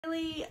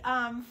Really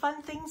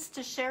fun things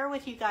to share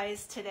with you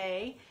guys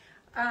today.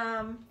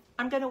 I'm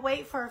going to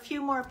wait for a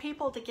few more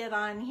people to get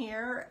on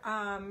here,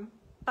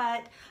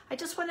 but I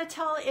just want to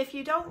tell, if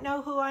you don't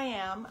know who I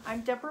am, I'm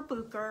Deborah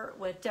Bucher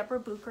with Deborah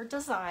Bucher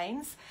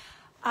Designs,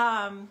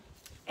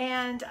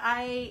 and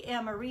I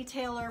am a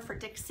retailer for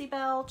Dixie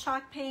Belle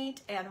Chalk Paint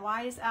and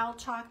Wise Owl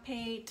Chalk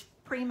Paint,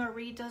 Prima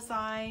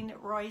Redesign,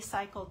 Roy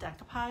Cycle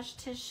Decoupage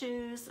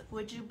Tissues,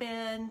 Would You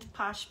Bend,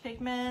 Posh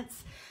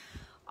Pigments,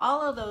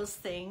 all of those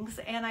things.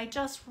 And I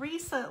just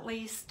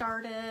recently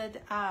started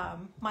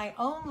my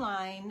own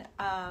line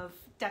of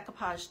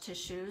decoupage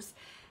tissues,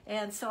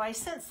 and so I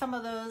sent some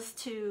of those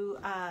to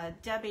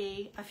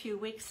Debbie a few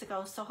weeks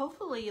ago, so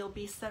hopefully you'll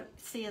be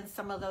seeing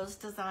some of those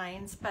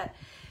designs. But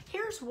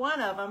here's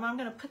one of them. I'm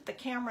going to put the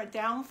camera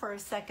down for a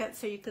second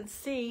so you can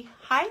see.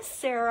 Hi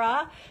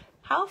Sarah,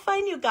 how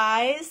fun, you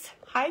guys.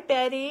 Hi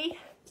Betty.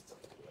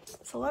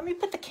 So let me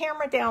put the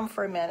camera down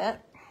for a minute.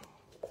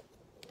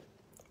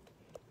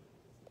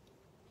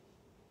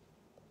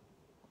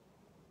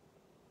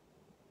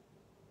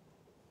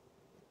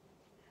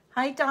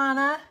 Hi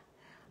Donna.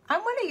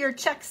 I'm one of your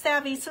Czech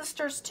savvy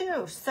sisters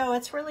too, so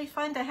it's really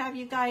fun to have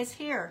you guys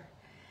here.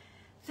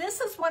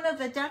 This is one of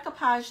the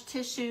decoupage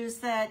tissues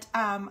that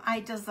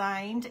I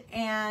designed,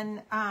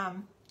 and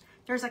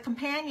there's a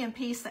companion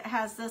piece that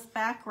has this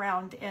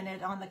background in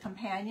it on the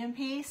companion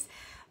piece,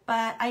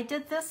 but I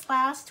did this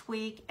last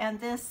week, and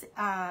this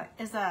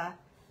is a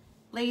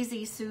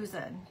Lazy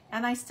Susan,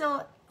 and I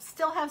still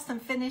have some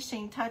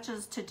finishing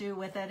touches to do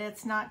with it.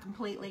 It's not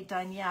completely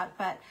done yet,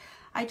 but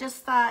I just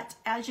thought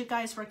as you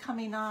guys were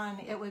coming on,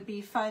 it would be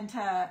fun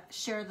to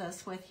share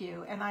this with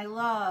you. And I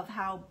love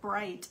how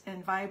bright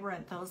and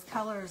vibrant those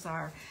colors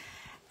are.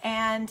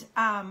 And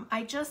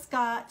I just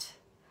got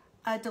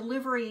a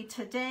delivery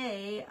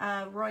today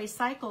of Roy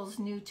Cycle's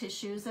new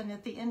tissues. And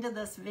at the end of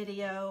this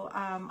video,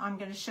 I'm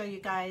going to show you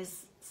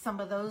guys some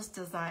of those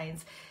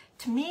designs.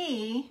 To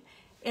me,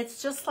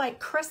 it's just like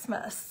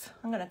Christmas.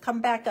 I'm going to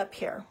come back up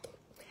here.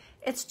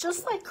 It's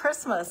just like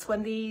Christmas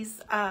when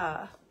these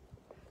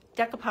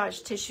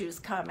decoupage tissues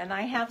come, and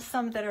I have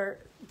some that are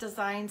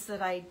designs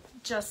that I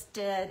just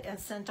did and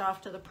sent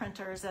off to the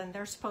printers, and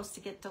they're supposed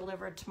to get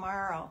delivered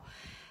tomorrow.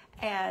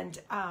 And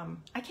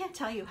I can't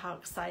tell you how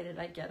excited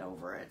I get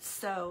over it.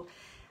 So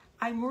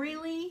I'm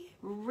really,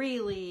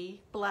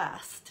 really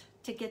blessed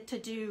to get to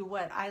do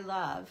what I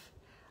love.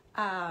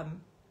 That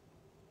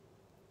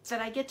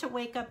I get to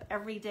wake up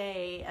every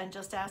day and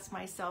just ask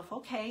myself,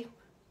 okay,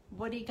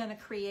 what are you going to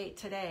create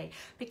today?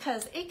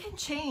 Because it can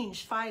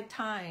change 5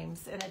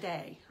 times in a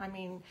day. I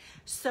mean,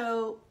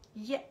 so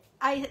yeah,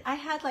 I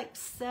had like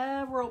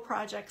several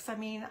projects. I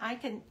mean,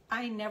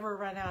 I never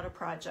run out of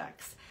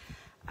projects.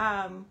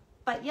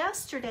 But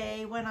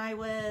yesterday when I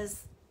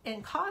was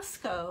in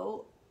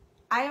Costco,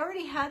 I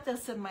already had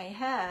this in my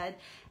head.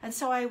 And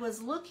so I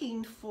was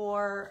looking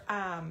for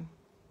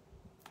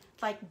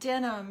like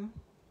denim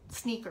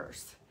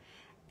sneakers.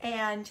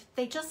 And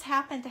they just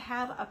happened to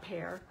have a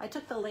pair. I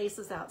took the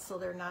laces out so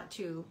they're not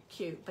too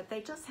cute, but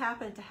they just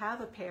happened to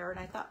have a pair, and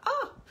I thought,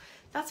 oh,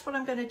 that's what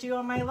I'm going to do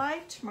on my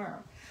live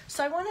tomorrow.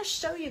 So I want to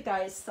show you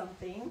guys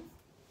something.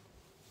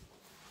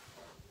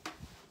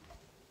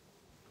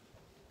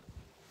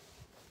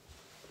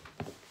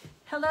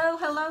 Hello,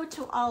 hello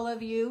to all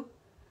of you.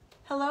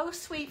 Hello,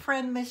 sweet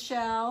friend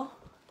Michelle.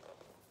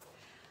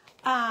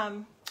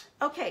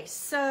 Okay,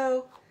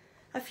 so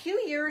a few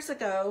years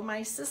ago,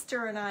 my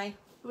sister and I,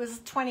 it was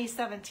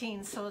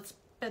 2017, so it's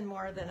been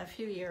more than a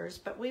few years,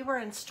 but we were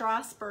in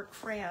Strasbourg,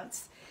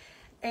 France,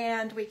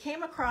 and we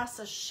came across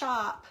a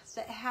shop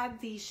that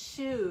had these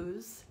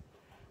shoes.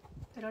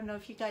 I don't know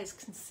if you guys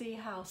can see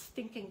how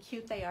stinking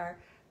cute they are.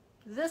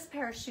 This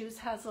pair of shoes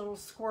has little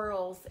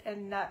squirrels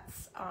and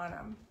nuts on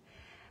them.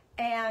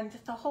 And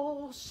the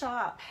whole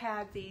shop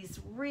had these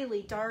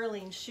really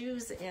darling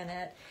shoes in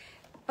it.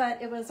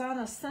 But it was on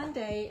a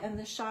Sunday and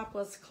the shop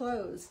was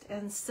closed.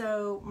 And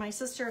so my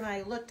sister and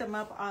I looked them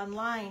up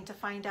online to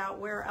find out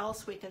where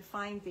else we could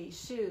find these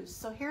shoes.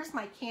 So here's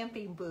my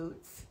camping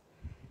boots.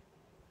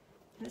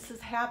 This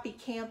is Happy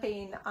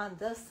Camping on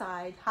this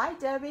side. Hi,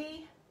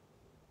 Debbie.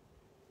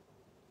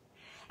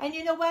 And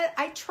you know what?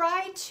 I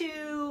tried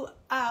to,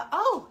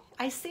 oh,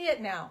 I see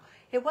it now.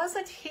 It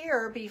wasn't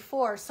here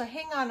before. So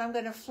hang on, I'm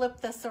going to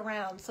flip this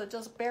around. So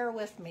just bear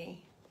with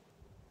me.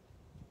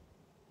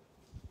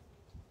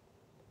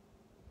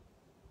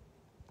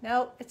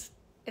 No,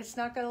 it's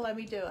not going to let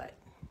me do it.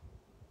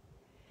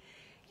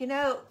 You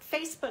know,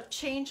 Facebook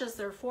changes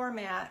their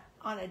format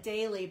on a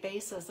daily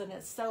basis, and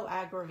it's so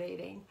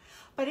aggravating.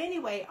 But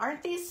anyway,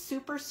 aren't these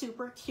super,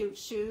 super cute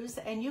shoes?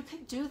 And you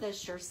could do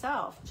this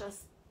yourself.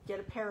 Just get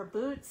a pair of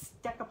boots,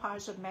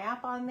 decoupage a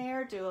map on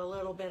there, do a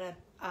little bit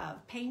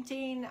of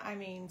painting. I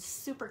mean,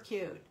 super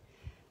cute.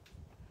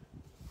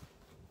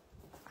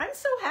 I'm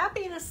so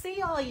happy to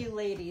see all you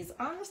ladies,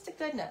 honest to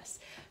goodness.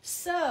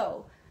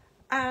 So,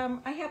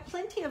 I have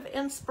plenty of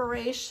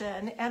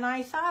inspiration, and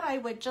I thought I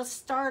would just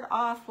start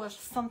off with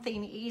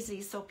something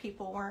easy so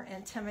people weren't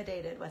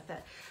intimidated with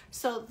it.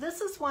 So this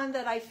is one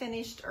that I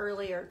finished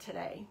earlier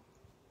today.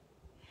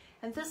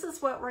 And this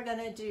is what we're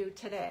gonna do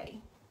today.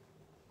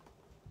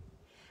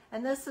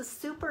 And this is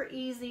super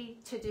easy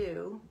to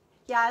do.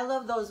 Yeah, I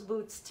love those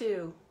boots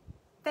too.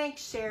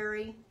 Thanks,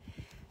 Sherry.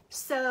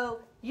 So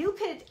you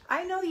could,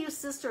 I know you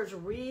sisters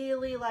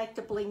really like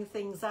to bling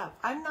things up.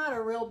 I'm not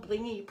a real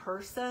blingy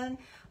person,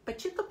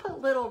 but you could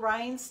put little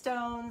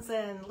rhinestones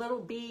and little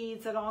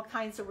beads and all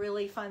kinds of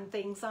really fun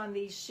things on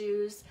these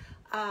shoes.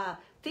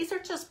 These are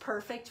just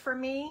perfect for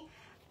me.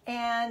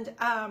 And,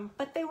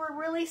 but they were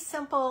really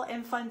simple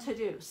and fun to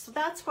do. So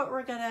that's what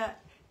we're gonna,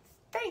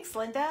 thanks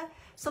Linda.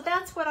 So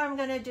that's what I'm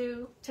gonna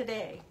do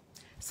today.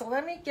 So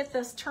let me get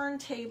this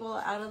turntable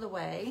out of the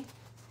way.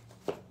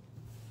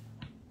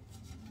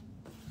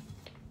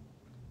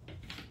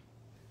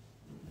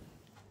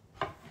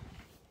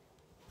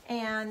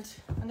 And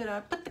I'm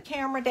gonna put the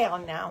camera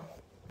down now.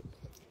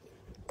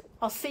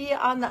 I'll see you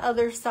on the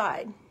other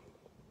side.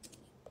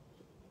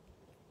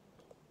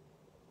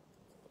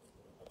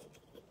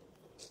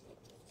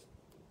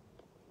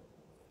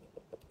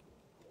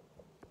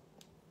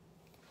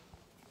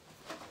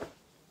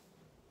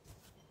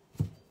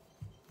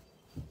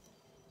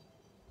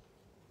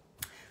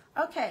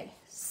 Okay,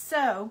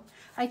 so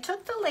I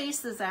took the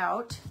laces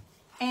out,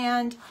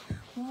 and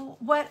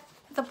what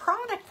the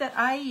product that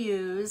I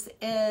use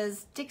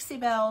is Dixie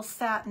Belle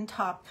Satin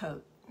Top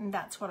Coat, and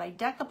that's what I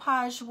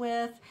decoupage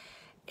with.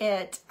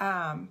 It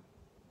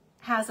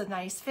has a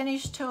nice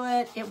finish to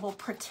it. It will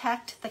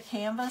protect the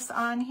canvas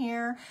on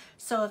here,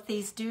 so if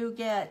these do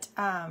get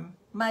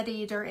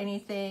muddied or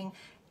anything,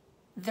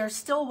 they're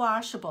still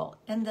washable,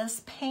 and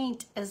this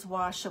paint is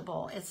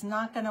washable. It's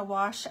not going to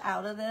wash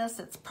out of this.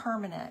 It's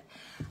permanent.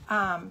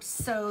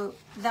 So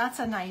that's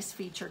a nice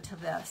feature to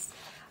this.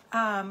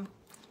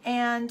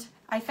 And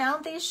I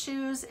found these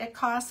shoes at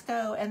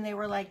Costco, and they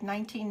were like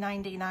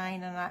 $19.99,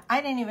 and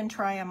I didn't even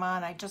try them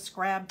on. I just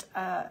grabbed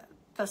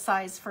the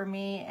size for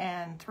me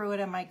and threw it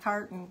in my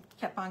cart and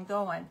kept on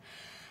going.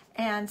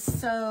 And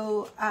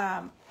so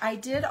I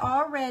did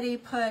already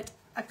put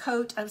a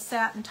coat of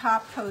Satin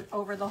Top Coat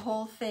over the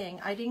whole thing.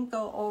 I didn't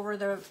go over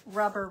the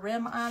rubber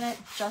rim on it,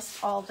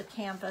 just all the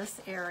canvas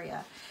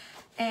area.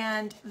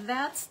 And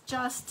that's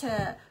just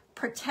to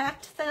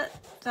protect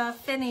the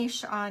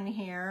finish on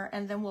here,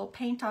 and then we'll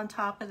paint on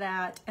top of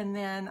that, and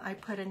then I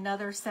put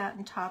another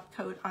Satin Top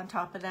Coat on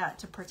top of that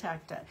to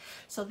protect it.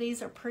 So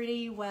these are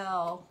pretty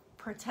well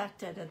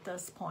protected at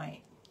this point.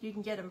 You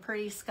can get them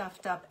pretty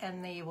scuffed up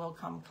and they will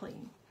come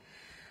clean.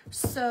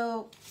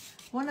 So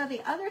one of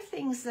the other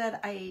things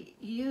that I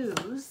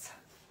use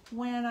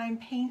when I'm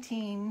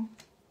painting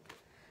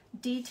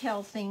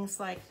detailed things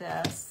like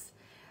this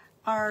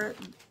are,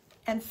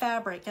 and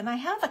fabric, and I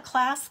have a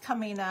class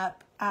coming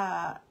up.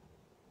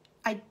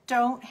 I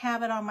don't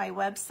have it on my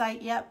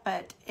website yet,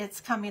 but it's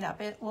coming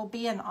up. It will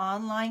be an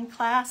online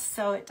class,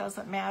 so it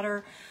doesn't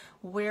matter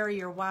where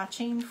you're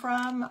watching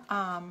from.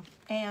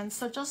 And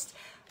so just,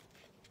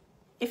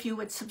 if you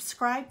would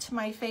subscribe to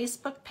my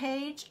Facebook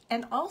page,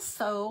 and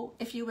also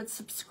if you would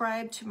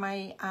subscribe to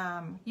my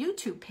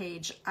YouTube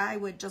page, I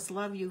would just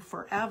love you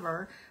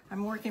forever.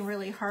 I'm working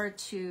really hard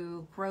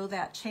to grow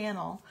that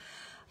channel.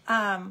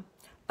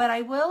 But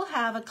I will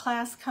have a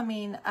class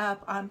coming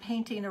up on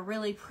painting a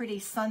really pretty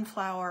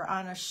sunflower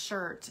on a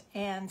shirt.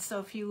 And so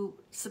if you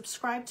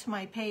subscribe to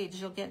my page,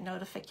 you'll get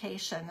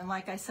notification. And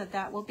like I said,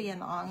 that will be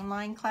an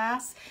online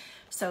class.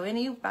 So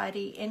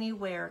anybody,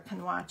 anywhere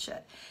can watch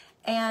it.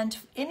 And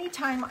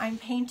anytime I'm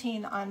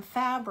painting on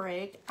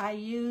fabric, I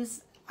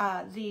use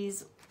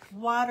these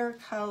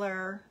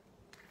watercolor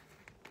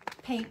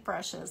paint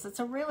brushes. It's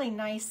a really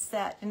nice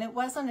set, and it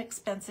wasn't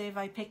expensive.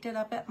 I picked it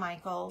up at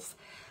Michael's.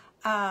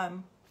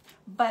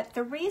 But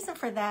the reason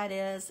for that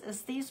is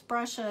these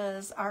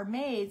brushes are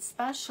made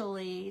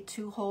specially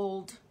to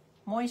hold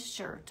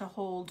moisture, to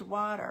hold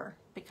water,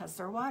 because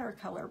they're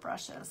watercolor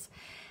brushes.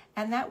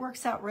 And that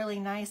works out really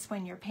nice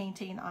when you're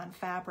painting on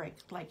fabric,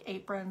 like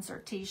aprons or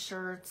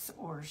t-shirts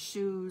or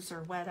shoes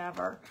or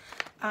whatever.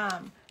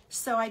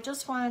 So I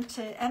just wanted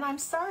to, and I'm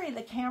sorry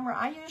the camera,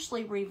 I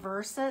usually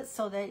reverse it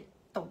so that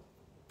the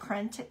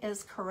print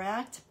is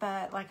correct,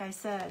 but like I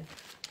said,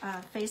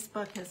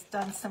 Facebook has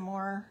done some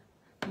more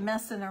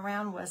messing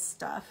around with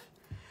stuff.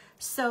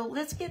 So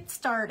let's get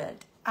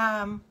started.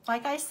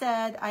 Like I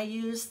said, I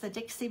use the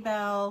Dixie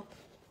Belle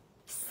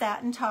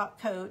Satin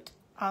Top Coat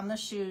on the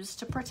shoes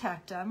to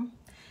protect them.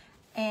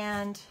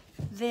 And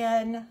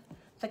then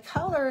the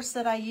colors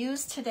that I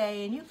use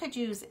today, and you could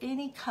use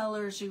any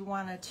colors you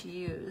wanted to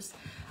use.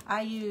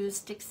 I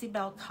use Dixie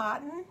Belle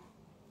Cotton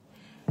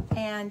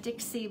and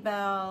Dixie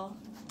Belle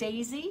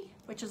Daisy,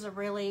 which is a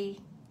really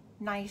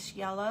nice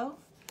yellow.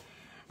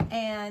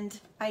 And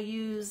I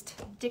used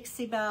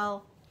Dixie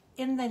Belle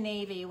in the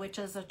navy, which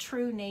is a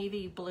true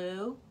navy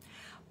blue.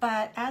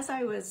 But as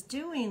I was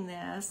doing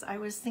this, I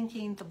was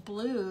thinking the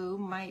blue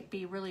might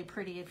be really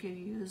pretty if you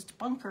used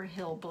Bunker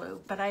Hill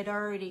blue, but I'd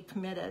already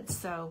committed,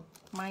 so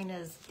mine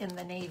is in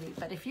the navy.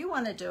 But if you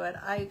want to do it,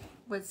 I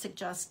would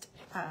suggest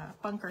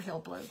Bunker Hill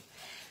blue.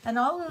 And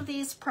all of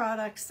these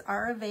products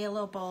are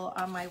available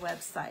on my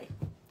website.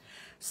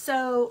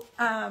 So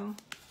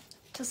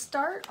to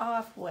start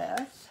off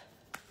with,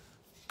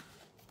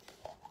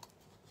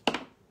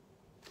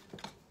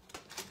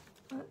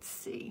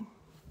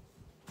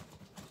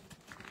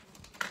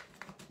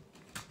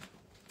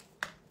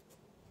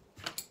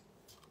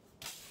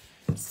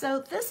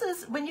 So this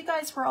is when you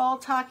guys were all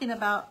talking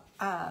about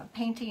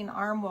painting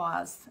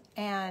armoires,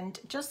 and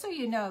just so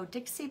you know,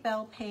 Dixie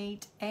Belle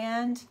Paint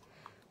and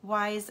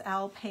Wise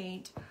Owl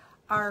Paint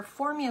are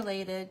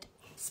formulated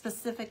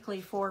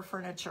specifically for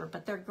furniture,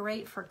 but they're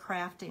great for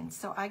crafting.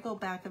 So I go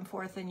back and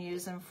forth and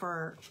use them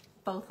for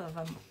both of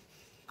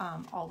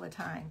them all the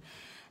time.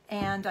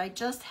 And I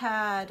just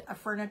had a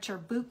furniture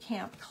boot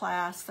camp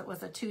class that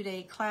was a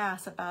 2-day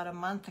class about a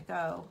month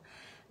ago.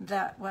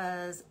 That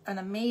was an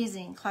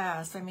amazing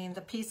class. I mean,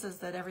 the pieces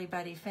that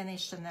everybody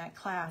finished in that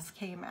class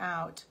came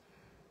out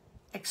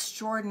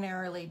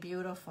extraordinarily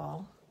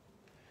beautiful.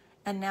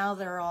 And now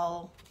they're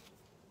all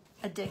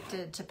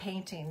addicted to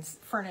painting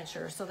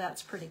furniture, so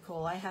that's pretty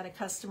cool. I had a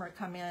customer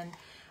come in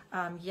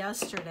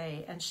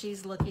yesterday, and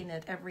she's looking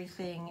at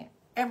everything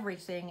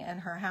in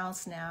her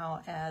house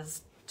now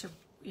as to,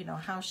 you know,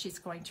 how she's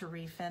going to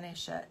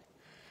refinish it.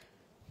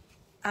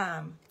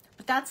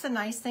 But that's the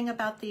nice thing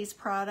about these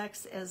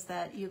products, is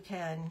that you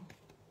can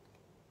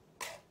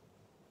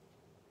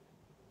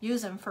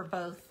use them for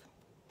both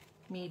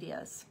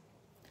medias.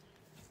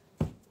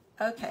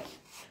 Okay,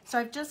 so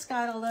I've just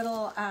got a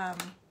little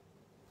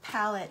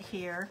palette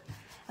here,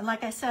 and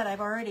like I said,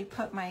 I've already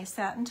put my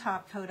Satin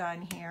Top Coat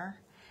on here,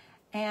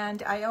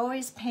 and I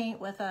always paint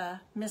with a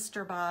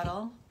mister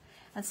bottle,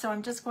 and so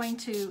I'm just going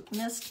to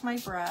mist my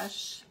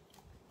brush.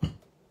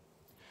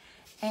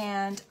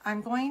 And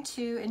I'm going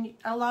to, and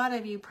a lot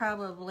of you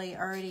probably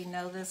already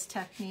know this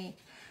technique,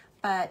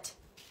 but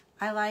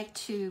I like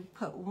to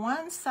put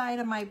one side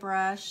of my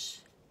brush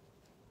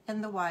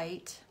in the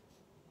white,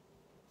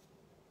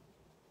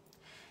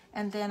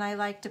 and then I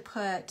like to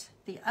put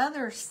the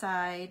other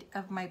side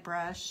of my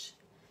brush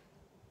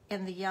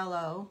in the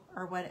yellow,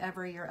 or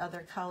whatever your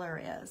other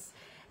color is.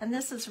 And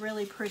this is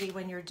really pretty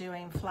when you're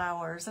doing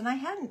flowers. And I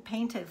hadn't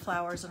painted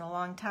flowers in a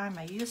long time.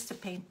 I used to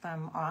paint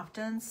them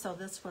often, so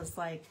this was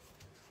like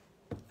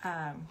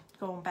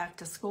going back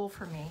to school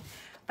for me.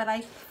 But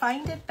I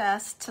find it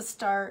best to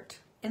start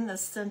in the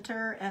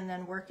center and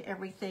then work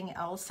everything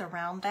else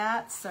around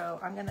that. So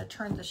I'm going to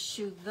turn the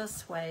shoe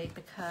this way,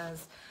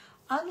 because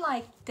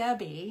unlike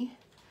Debbie,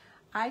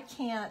 I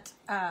can't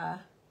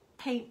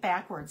paint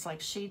backwards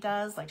like she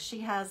does. Like,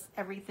 she has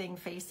everything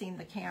facing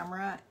the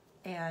camera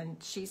and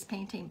she's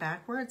painting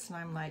backwards, and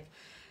I'm like,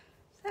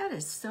 that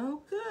is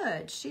so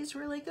good. She's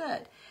really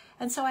good.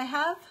 And so I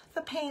have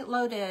the paint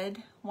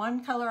loaded,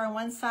 one color on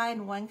one side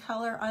and one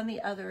color on the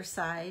other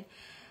side.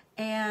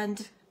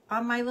 And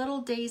on my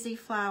little daisy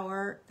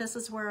flower, this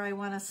is where I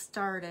want to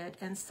start it.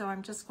 And so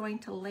I'm just going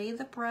to lay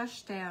the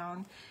brush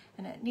down,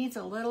 and it needs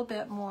a little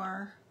bit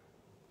more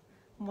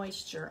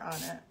moisture on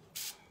it.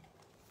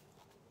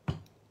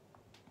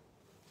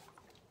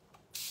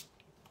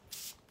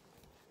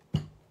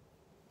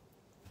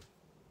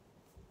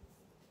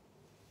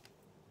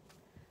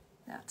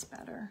 That's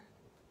better.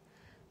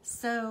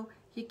 So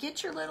you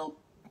get your little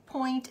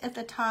point at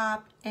the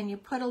top, and you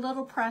put a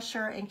little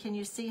pressure, and can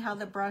you see how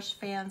the brush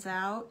fans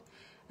out?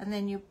 And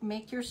then you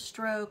make your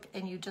stroke,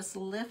 and you just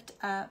lift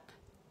up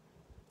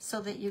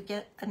so that you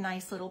get a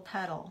nice little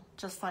petal,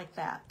 just like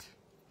that.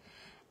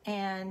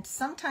 And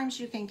sometimes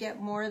you can get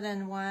more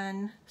than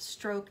one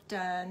stroke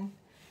done.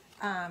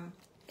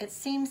 It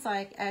seems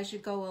like as you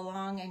go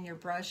along and your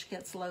brush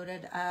gets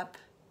loaded up,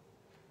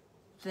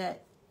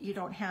 that you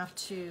don't have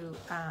to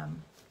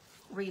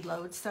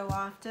reload so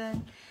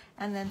often.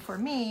 And then for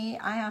me,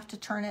 I have to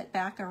turn it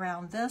back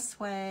around this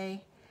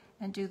way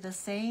and do the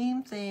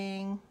same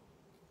thing.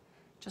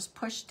 Just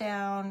push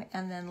down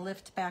and then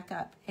lift back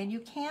up. And you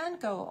can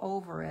go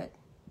over it.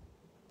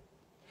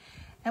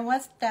 And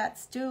what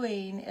that's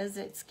doing is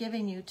it's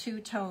giving you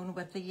two-tone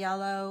with the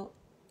yellow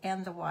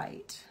and the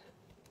white.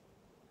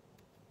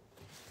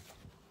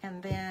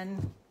 And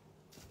then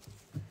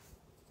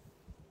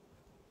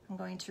I'm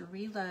going to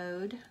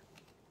reload.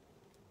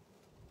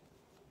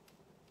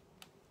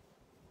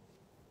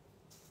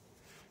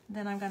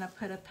 Then I'm going to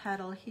put a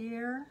petal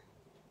here.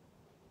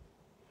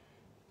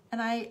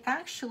 And I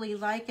actually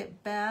like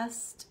it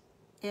best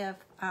if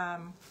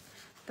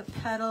the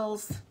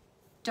petals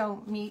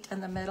don't meet in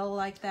the middle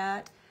like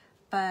that,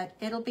 but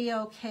it'll be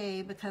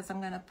okay because I'm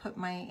going to put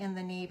my in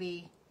the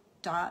navy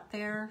dot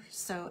there,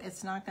 so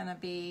it's not going to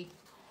be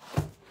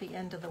the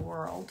end of the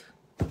world.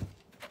 And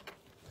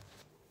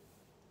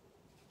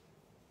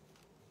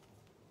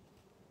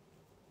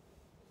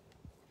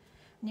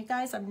you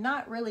guys, I'm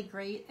not really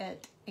great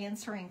at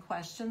answering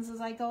questions as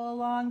I go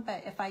along,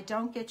 but if I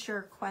don't get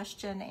your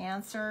question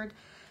answered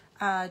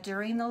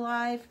during the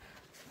live,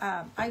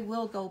 I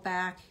will go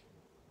back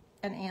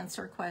and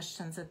answer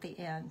questions at the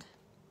end.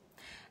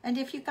 And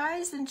if you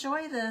guys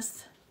enjoy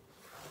this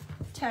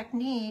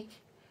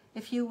technique,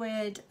 if you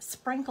would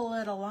sprinkle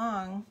it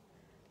along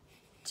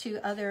to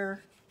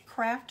other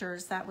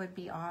crafters, that would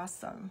be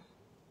awesome.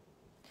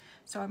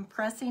 So I'm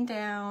pressing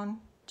down,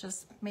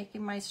 just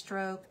making my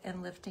stroke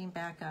and lifting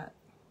back up.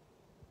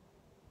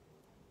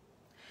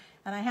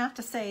 And I have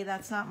to say,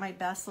 that's not my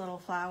best little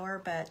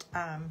flower, but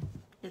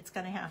it's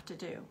going to have to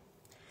do.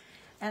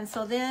 And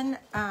so then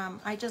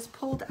I just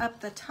pulled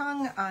up the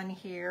tongue on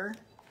here,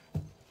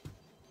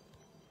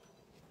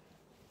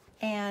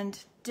 and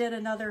did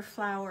another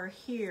flower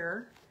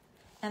here.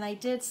 And I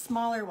did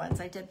smaller ones.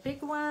 I did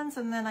big ones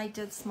and then I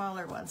did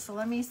smaller ones. So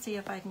let me see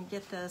if I can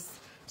get this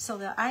so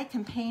that I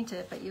can paint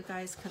it, but you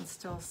guys can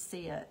still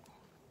see it.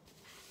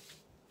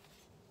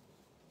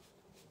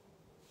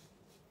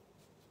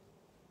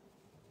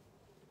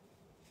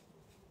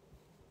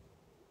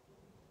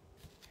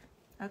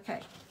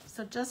 Okay,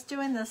 so just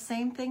doing the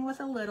same thing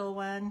with a little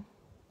one.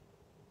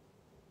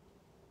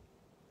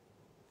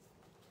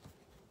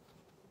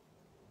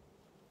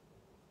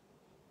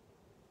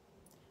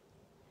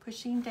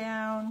 Pushing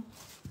down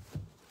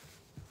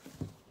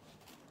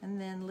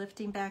and then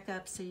lifting back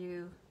up so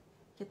you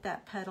get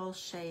that petal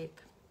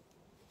shape.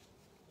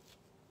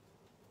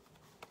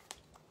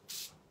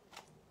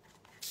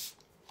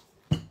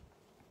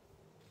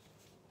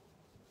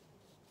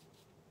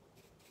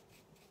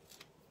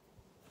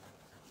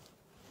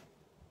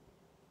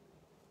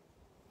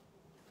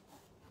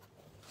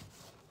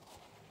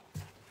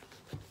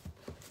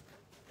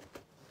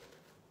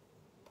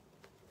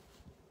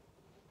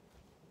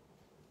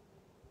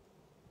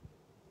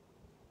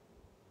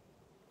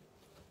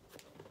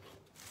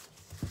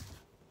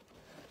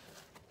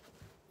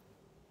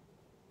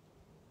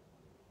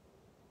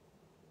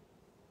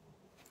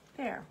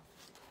 There.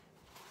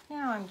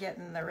 Now I'm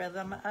getting the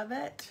rhythm of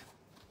it.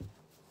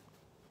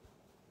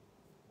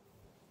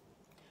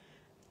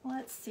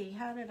 Let's see,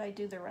 how did I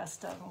do the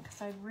rest of them?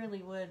 Because I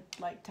really would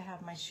like to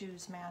have my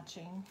shoes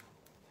matching.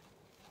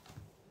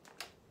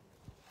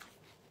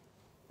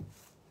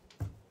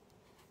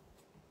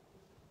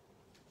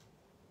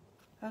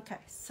 Okay,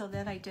 so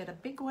then I did a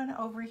big one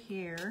over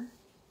here.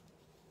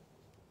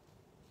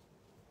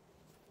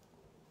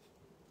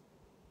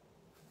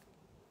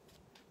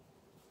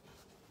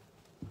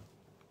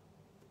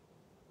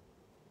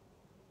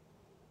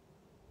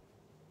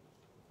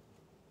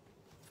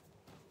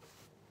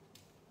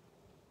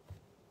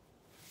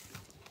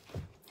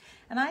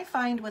 And I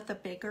find with the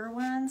bigger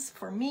ones,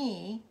 for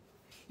me,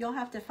 you'll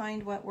have to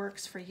find what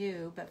works for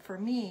you, but for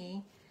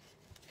me,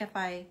 if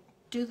I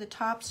do the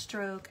top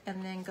stroke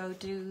and then go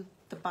do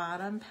the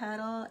bottom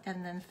petal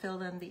and then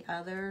fill in the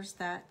others,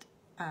 that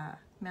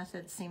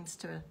method seems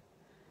to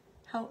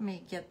help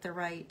me get the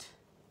right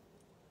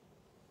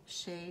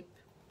shape.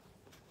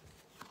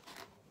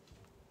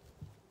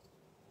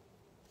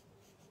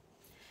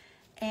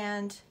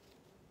 And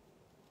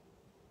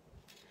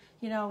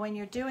you know, when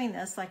you're doing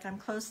this, like I'm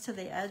close to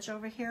the edge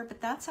over here, but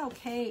that's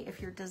okay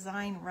if your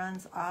design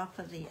runs off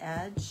of the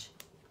edge.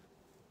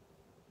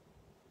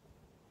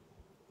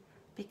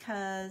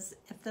 Because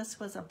if this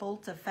was a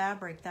bolt of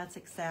fabric, that's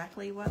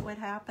exactly what would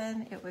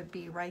happen. It would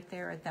be right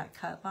there at that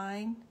cut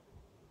line.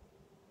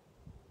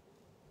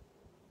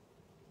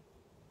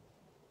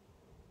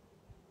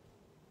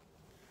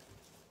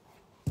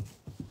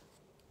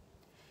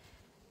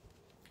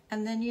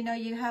 And then, you know,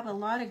 you have a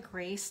lot of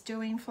grace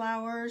doing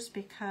flowers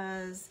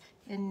because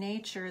in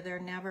nature, they're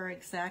never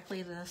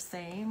exactly the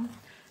same.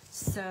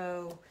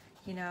 So,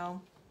 you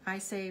know, I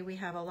say we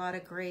have a lot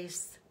of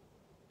grace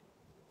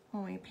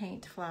when we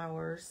paint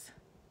flowers.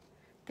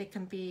 They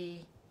can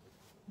be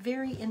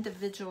very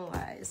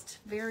individualized,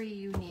 very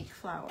unique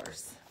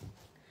flowers.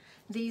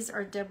 These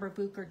are Deborah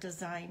Bucher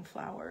design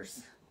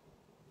flowers.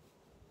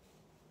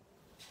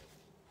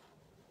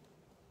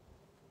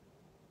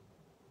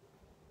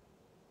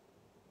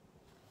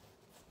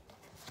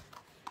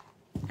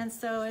 And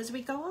so as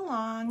we go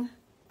along,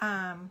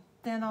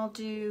 then I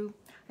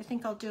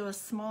think I'll do a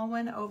small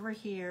one over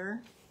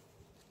here.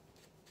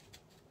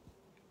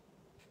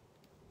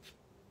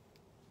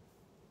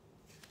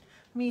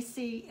 Let me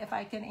see if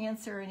I can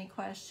answer any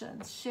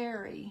questions.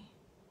 Sherry.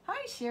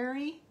 Hi,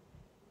 Sherry.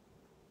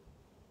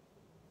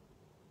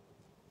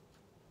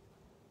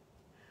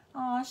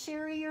 Oh,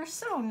 Sherry, you're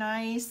so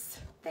nice.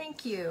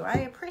 Thank you. I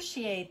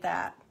appreciate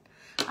that.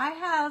 I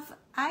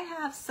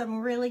have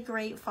some really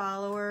great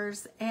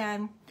followers,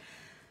 and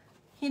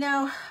you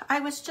know, I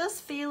was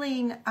just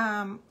feeling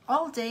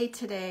all day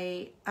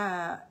today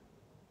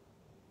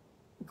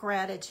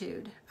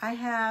gratitude.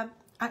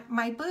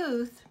 My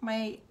booth,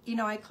 you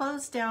know, I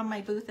closed down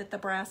my booth at the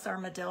Brass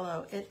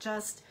Armadillo. It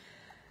just,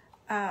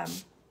 I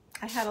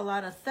had a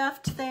lot of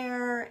theft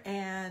there,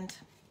 and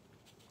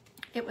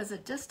it was a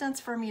distance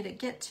for me to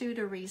get to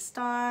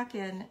restock,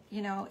 and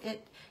you know,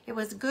 it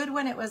was good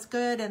when it was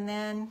good, and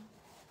then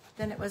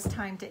it was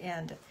time to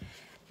end.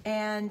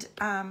 And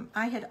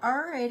I had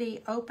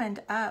already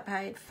opened up,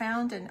 I had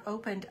found and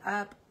opened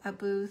up a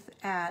booth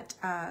at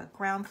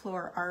Ground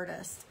Floor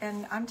Artists.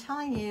 And I'm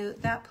telling you,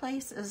 that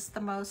place is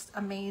the most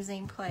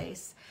amazing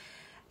place.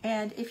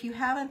 And if you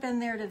haven't been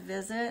there to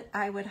visit,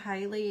 I would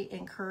highly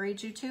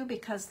encourage you to,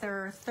 because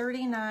there are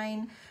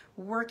 39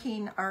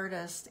 working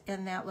artists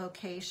in that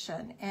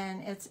location.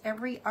 And it's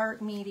every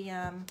art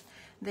medium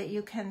that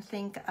you can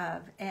think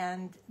of.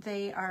 And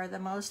they are the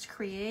most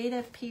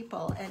creative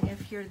people. And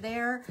if you're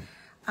there,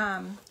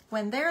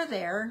 when they're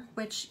there,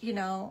 which, you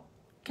know,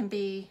 can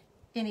be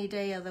any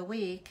day of the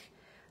week,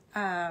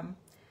 then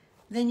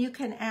you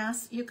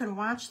can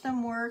watch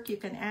them work, you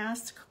can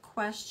ask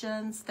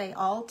questions. They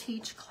all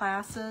teach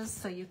classes,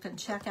 so you can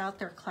check out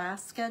their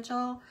class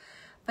schedule.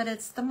 But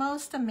it's the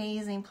most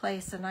amazing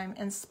place, and I'm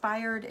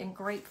inspired and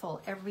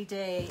grateful every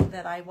day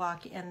that I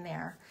walk in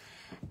there.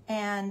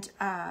 And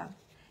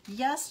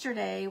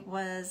yesterday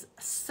was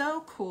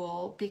so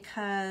cool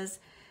because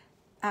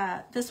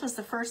this was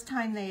the first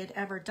time they had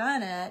ever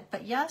done it,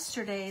 but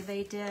yesterday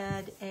they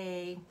did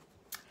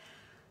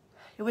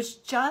it was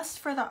just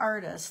for the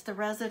artists, the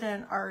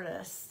resident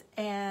artists,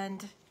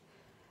 and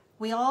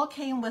we all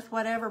came with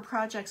whatever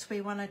projects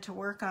we wanted to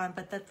work on,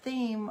 but the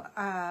theme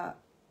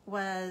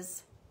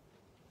was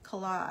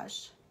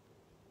collage.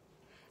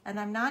 And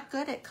I'm not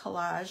good at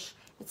collage.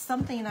 It's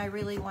something I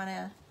really want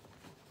to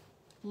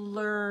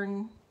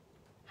learn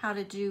how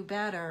to do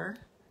better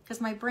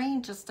because my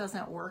brain just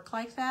doesn't work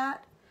like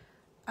that.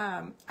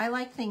 I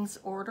like things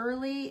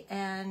orderly,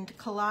 and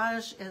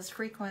collage is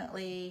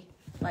frequently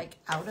like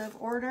out of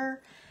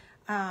order.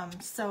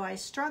 So I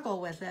struggle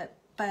with it,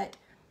 but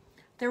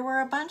there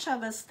were a bunch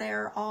of us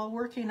there all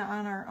working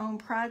on our own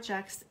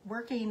projects,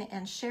 working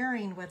and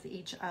sharing with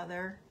each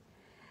other.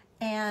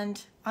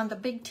 And on the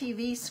big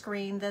TV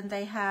screen, then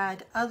they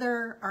had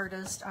other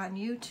artists on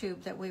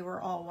YouTube that we were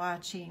all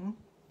watching.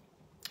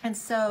 And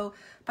so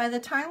by the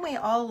time we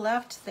all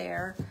left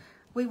there,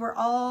 we were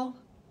all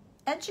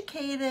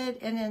educated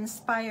and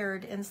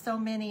inspired in so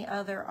many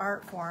other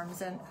art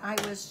forms, and I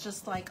was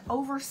just like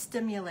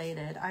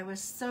overstimulated. I was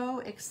so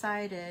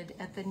excited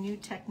at the new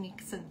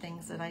techniques and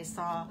things that I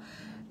saw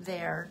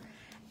there,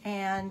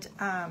 and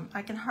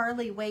I can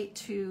hardly wait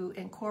to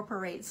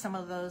incorporate some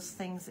of those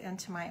things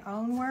into my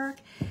own work.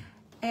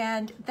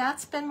 And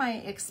that's been my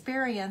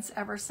experience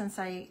ever since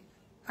I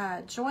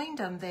joined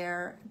them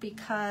there,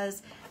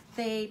 because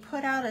they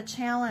put out a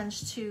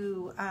challenge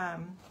to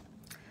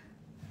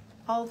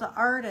all the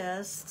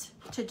artists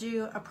to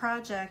do a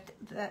project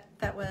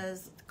that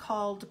was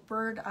called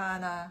Bird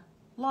on a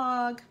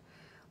Log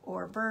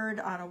or Bird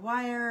on a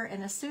Wire.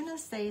 And as soon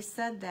as they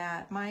said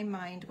that, my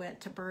mind went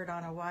to Bird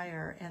on a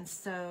Wire. And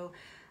so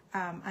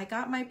I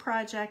got my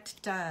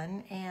project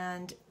done,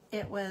 and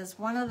it was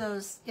one of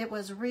those, it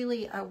was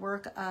really a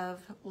work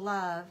of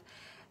love.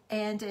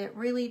 And it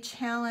really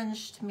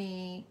challenged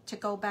me to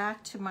go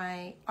back to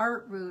my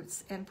art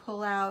roots and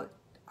pull out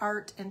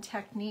art and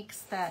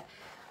techniques that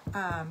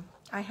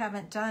I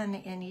haven't done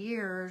in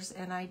years.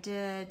 And I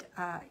did,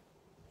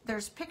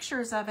 there's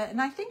pictures of it,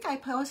 and I think I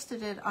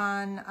posted it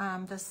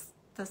on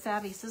the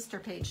Savvy Sister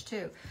page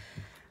too.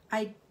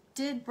 I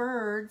did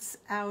birds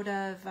out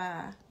of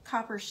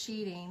copper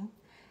sheeting,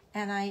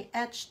 and I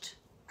etched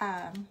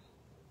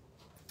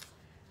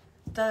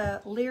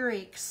the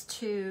lyrics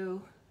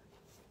to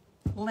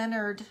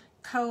Leonard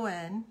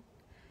Cohen.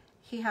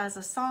 He has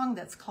a song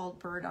that's called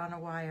Bird on a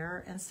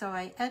Wire, and so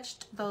I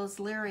etched those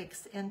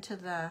lyrics into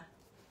the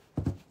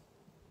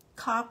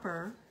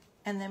copper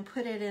and then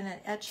put it in an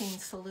etching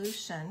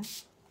solution,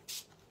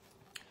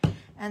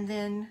 and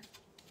then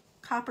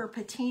copper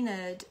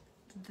patinaed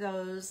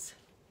those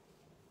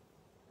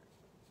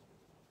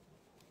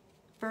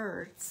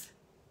birds.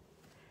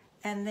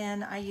 And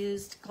then I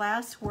used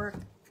glass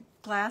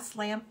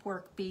lamp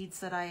work beads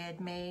that I had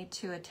made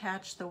to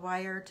attach the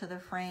wire to the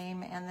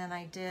frame, and then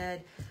I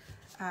did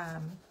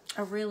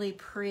a really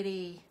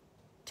pretty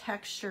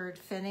textured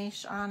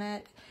finish on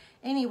it.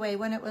 Anyway,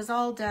 when it was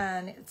all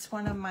done, it's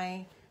one of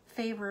my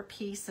favorite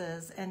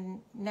pieces, and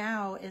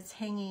now it's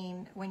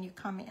hanging when you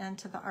come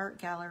into the art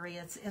gallery.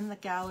 It's in the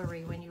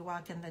gallery when you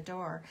walk in the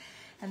door.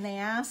 And they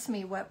asked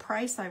me what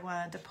price I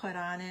wanted to put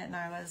on it, and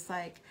I was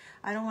like,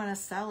 I don't want to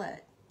sell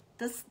it.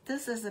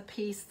 This is a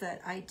piece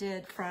that I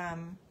did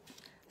from,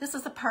 this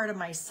is a part of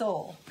my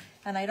soul,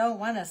 and I don't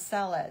want to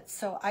sell it.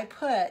 So I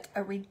put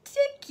a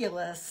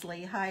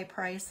ridiculously high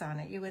price on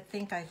it. You would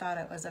think I thought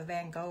it was a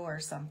Van Gogh or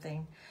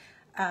something.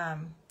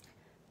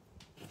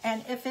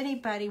 And if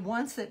anybody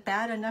wants it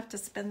bad enough to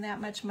spend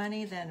that much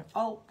money, then,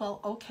 oh, well,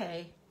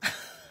 okay.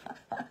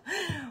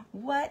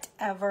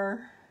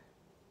 Whatever.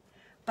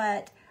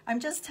 But I'm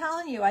just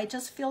telling you, I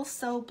just feel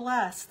so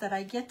blessed that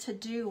I get to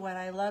do what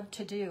I love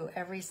to do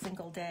every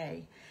single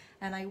day.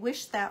 And I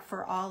wish that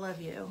for all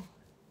of you.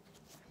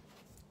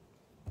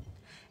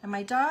 And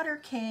my daughter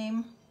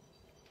came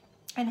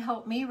and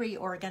helped me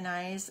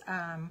reorganize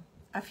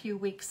a few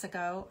weeks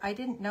ago. I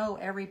didn't know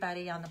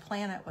everybody on the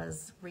planet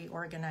was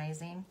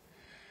reorganizing.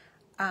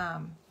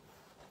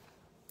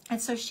 And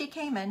so she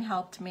came and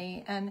helped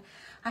me, and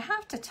I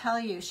have to tell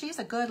you, she's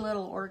a good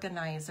little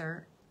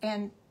organizer,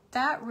 and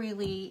that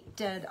really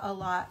did a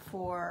lot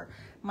for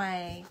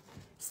my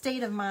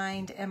state of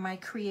mind and my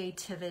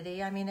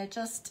creativity. I mean, it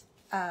just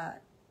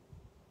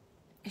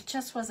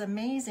was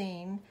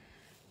amazing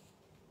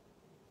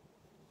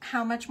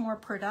how much more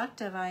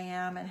productive I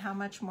am and how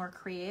much more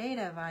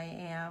creative I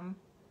am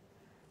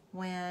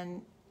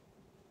when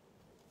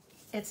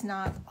it's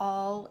not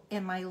all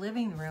in my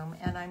living room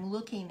and I'm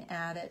looking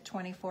at it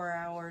 24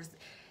 hours.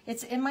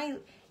 It's in my,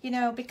 you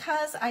know,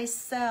 because I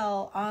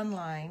sell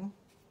online,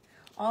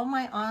 all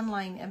my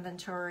online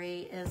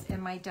inventory is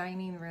in my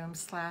dining room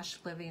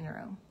 / living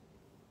room.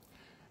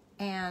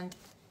 And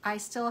I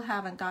still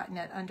haven't gotten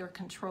it under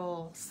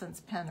control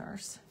since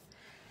Pinners.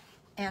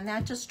 And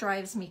that just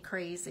drives me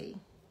crazy.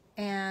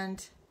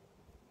 And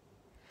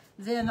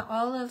then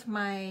all of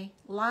my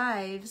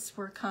lives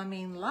were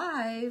coming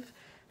live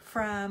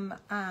from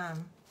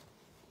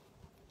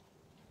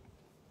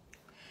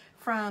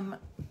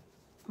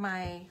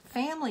my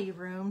family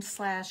room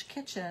 /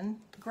 kitchen,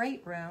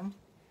 great room.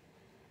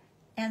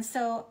 And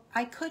so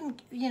I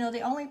couldn't, you know,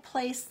 the only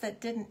place that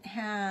didn't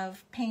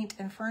have paint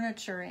and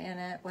furniture in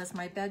it was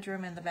my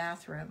bedroom and the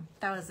bathroom.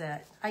 That was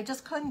it. I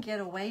just couldn't get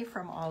away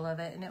from all of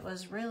it, and it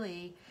was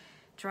really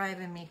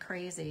driving me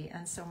crazy.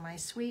 And so my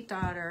sweet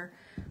daughter,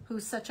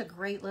 who's such a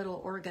great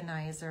little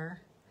organizer,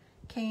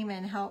 came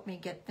and helped me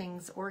get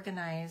things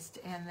organized,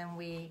 and then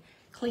we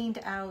cleaned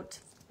out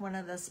one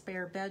of the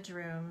spare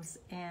bedrooms,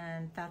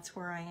 and that's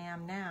where I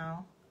am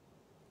now.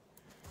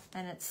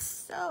 And it's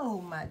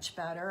so much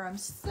better. I'm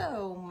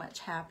so much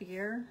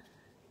happier.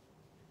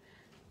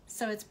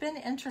 So it's been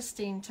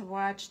interesting to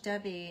watch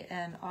Debbie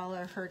and all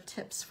of her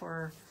tips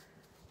for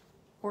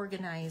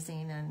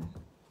organizing, and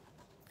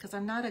because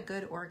I'm not a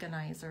good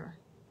organizer.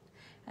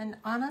 And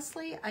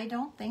honestly, I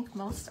don't think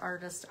most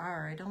artists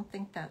are. I don't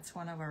think that's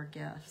one of our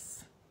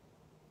gifts.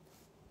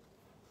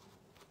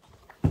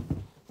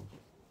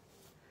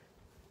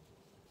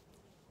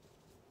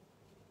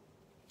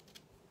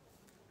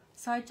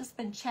 So I've just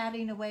been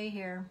chatting away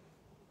here.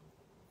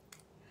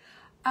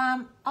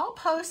 I'll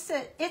post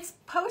it. It's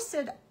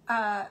posted,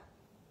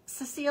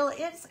 Cecile,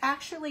 it's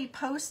actually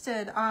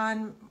posted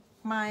on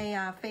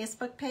my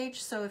Facebook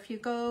page. So if you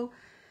go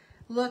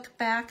look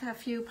back a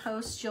few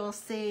posts, you'll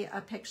see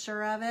a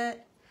picture of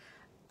it.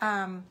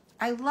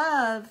 I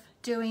love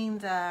doing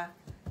the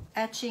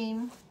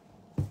etching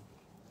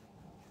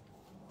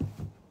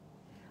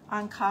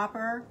on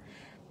copper.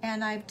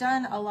 And I've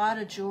done a lot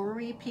of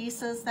jewelry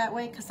pieces that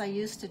way because I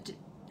used to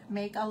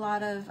make a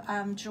lot of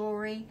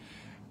jewelry.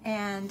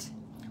 And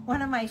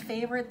one of my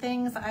favorite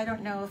things, I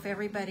don't know if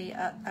everybody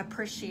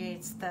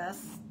appreciates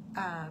this,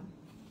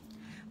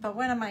 but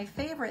one of my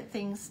favorite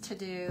things to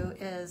do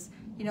is,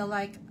 you know,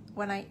 like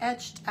when I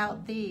etched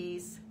out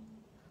these,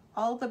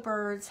 all the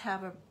birds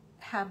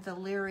have the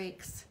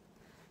lyrics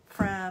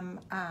from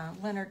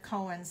Leonard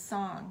Cohen's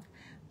song.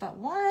 But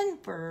one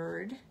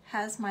bird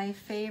has my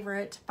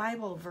favorite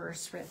Bible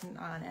verse written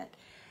on it.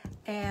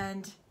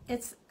 And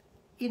it's,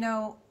 you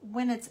know,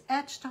 when it's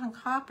etched on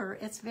copper,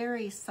 it's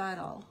very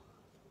subtle.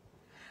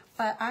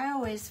 But I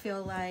always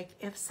feel like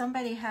if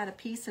somebody had a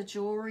piece of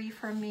jewelry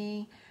from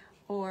me,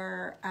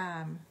 or,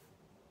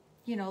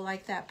 you know,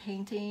 like that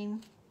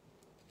painting,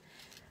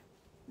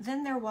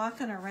 then they're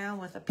walking around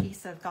with a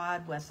piece of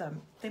God with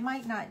them. They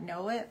might not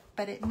know it,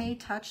 but it may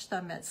touch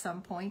them at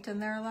some point in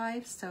their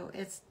life. So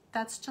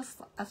that's just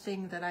a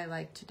thing that I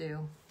like to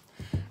do.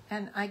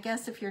 And I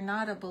guess if you're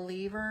not a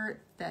believer,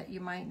 that you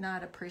might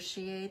not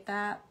appreciate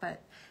that,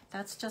 but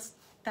that's just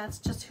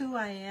who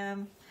I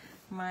am.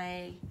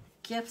 My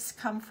gifts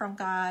come from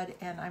God,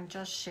 and I'm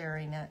just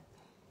sharing it.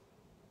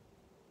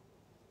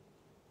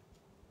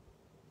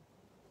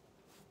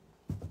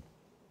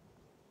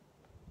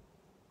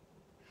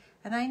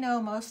 And I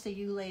know most of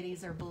you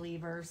ladies are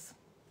believers.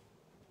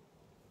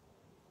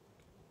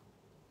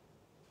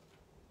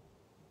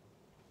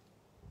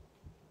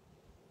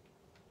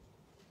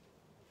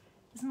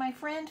 Is my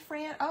friend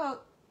Fran? Oh,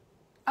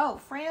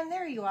 Fran,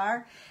 there you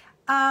are.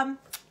 I'll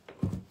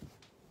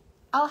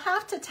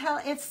have to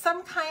tell, it's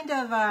some kind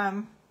of,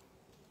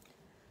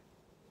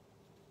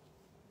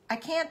 I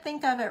can't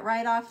think of it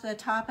right off the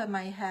top of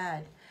my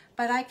head,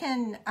 but I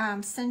can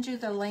send you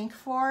the link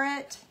for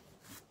it.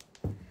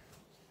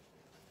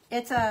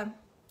 It's an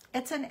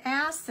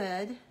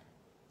acid,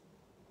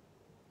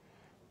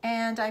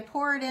 and I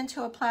pour it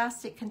into a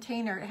plastic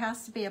container. It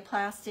has to be a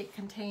plastic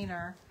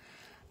container.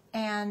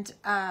 And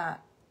I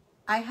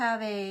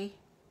have a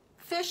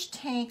fish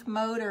tank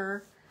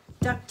motor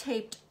duct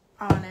taped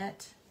on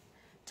it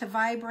to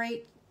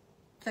vibrate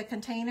the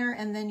container,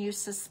 and then you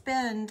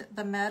suspend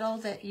the metal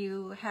that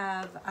you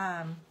have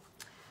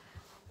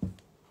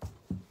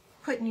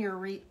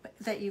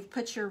you've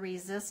put your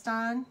resist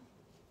on,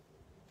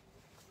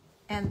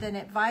 and then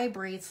it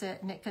vibrates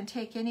it, and it can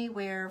take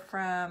anywhere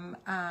from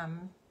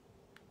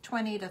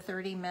 20 to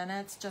 30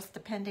 minutes, just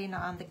depending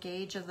on the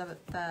gauge of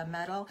the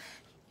metal.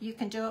 You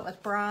can do it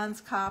with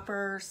bronze,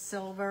 copper,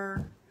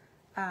 silver,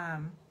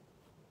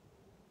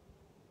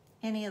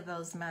 any of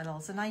those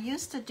metals. And I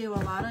used to do a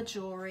lot of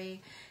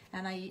jewelry,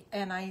 and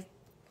I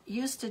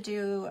used to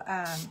do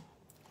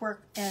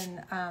work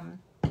in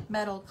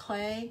metal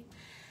clay.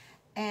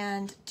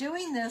 And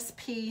doing this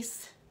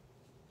piece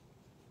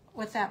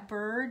with that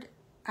bird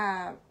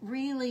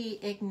really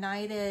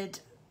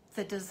ignited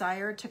the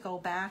desire to go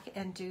back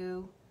and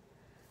do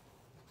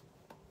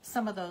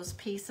some of those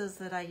pieces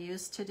that I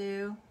used to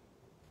do.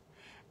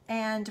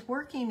 And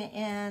working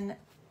in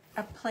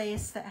a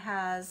place that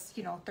has,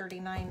 you know,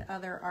 39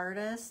 other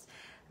artists,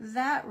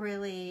 that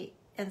really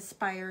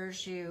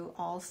inspires you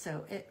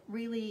also. It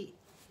really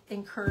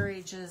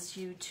encourages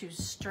you to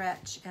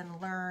stretch and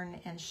learn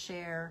and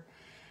share.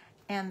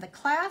 And the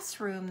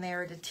classroom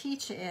there to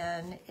teach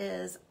in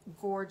is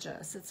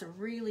gorgeous. It's a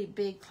really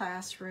big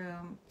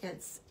classroom.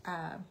 It's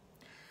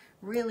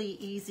really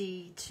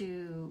easy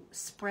to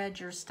spread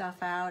your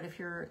stuff out if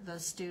you're the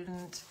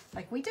student.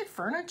 Like we did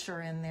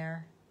furniture in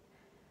there.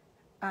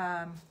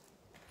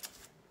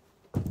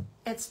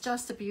 It's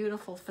just a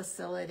beautiful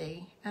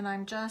facility, and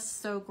I'm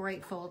just so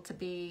grateful to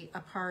be a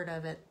part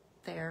of it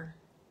there.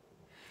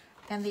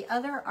 And the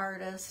other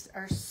artists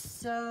are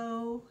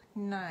so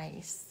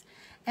nice,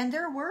 and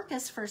their work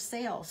is for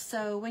sale.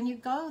 So when you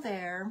go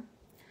there,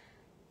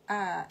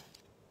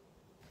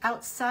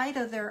 outside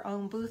of their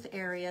own booth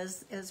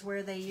areas is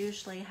where they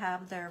usually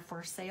have their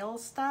for sale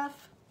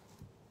stuff.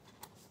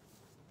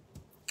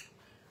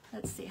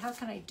 Let's see, how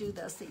can I do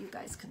this that you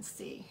guys can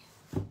see?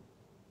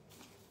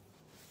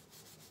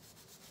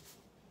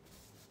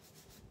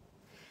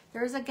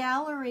 There's a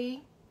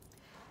gallery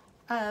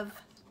of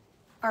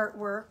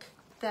artwork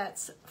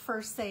that's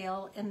for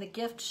sale in the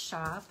gift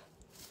shop.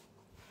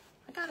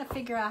 I gotta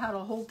figure out how to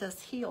hold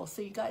this heel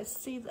so you guys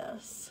see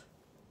this.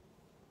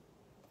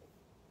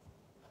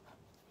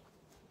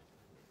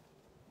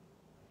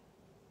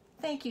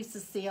 Thank you,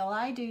 Cecile.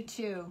 I do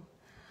too.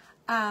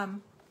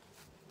 I'm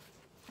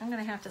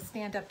gonna have to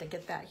stand up to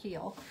get that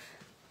heel.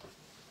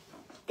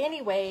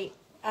 Anyway,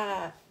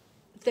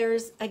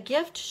 there's a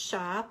gift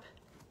shop.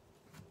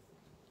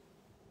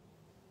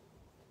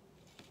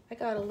 I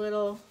got a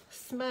little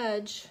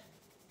smudge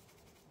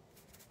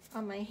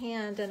on my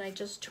hand and I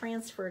just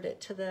transferred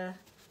it to the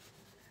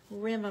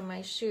rim of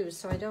my shoe,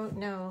 so I don't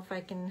know if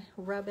I can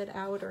rub it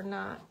out or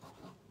not.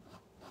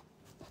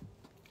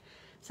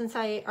 Since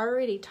I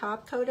already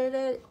top coated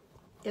it,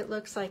 it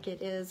looks like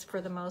it is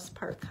for the most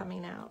part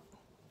coming out.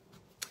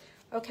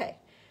 Okay,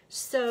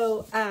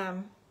 so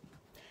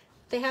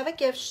they have a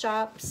gift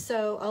shop,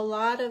 so a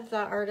lot of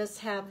the artists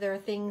have their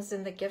things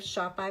in the gift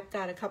shop. I've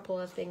got a couple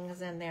of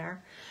things in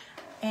there.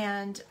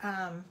 And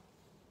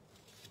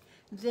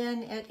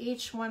then at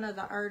each one of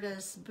the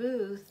artists'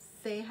 booths,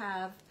 they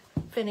have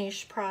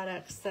finished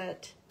products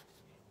that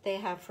they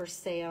have for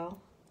sale.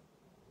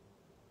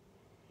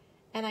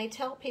 And I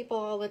tell people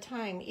all the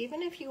time,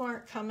 even if you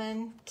aren't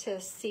coming to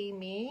see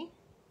me,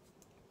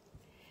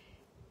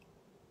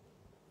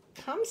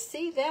 come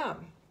see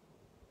them.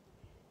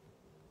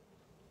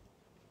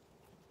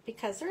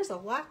 Because there's a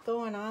lot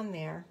going on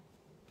there.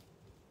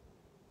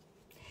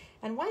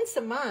 And once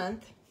a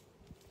month,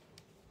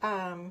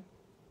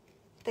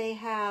 they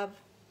have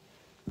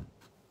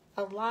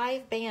a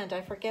live band.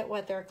 I forget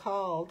what they're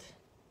called,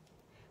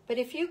 but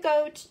if you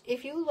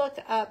look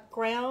up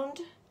Ground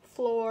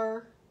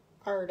Floor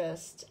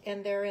Artist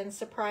and they're in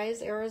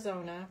Surprise,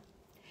 Arizona,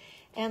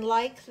 and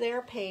like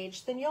their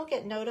page, then you'll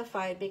get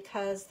notified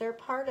because they're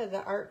part of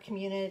the art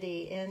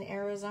community in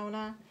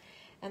Arizona,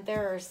 and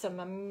there are some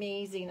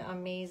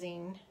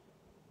amazing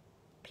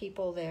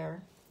people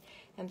there,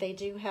 and they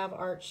do have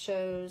art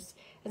shows.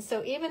 And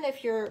so even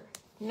if you're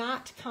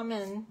not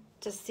coming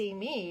to see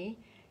me,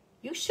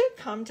 you should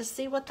come to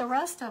see what the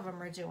rest of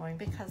them are doing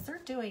because they're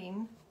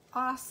doing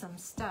awesome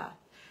stuff.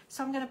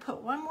 So I'm going to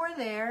put one more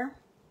there,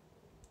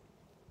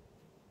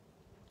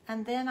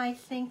 and then I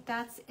think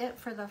that's it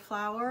for the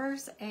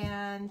flowers,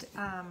 and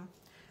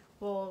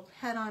we'll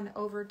head on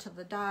over to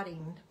the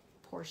dotting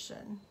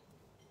portion.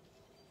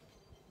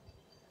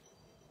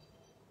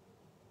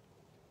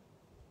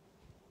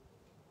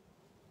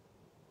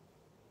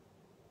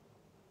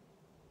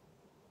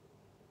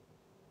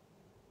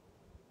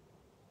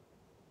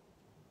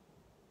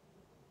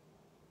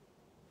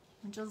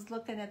 I'm just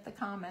looking at the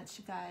comments,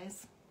 you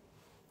guys.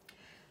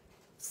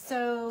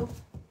 So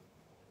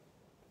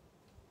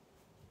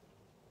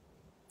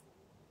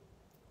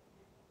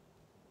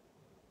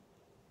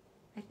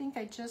I think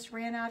I just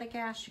ran out of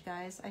gas, you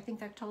guys. I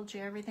think I've told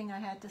you everything I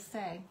had to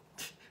say.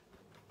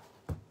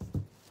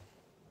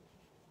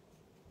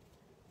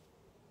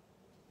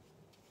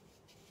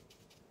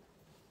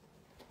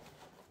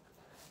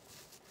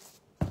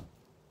 It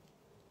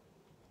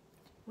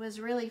was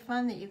really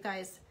fun that you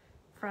guys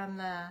from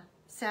the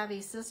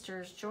Savvy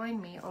Sisters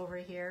joined me over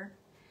here.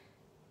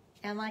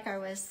 And like I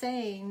was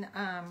saying,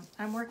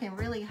 I'm working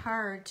really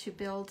hard to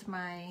build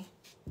my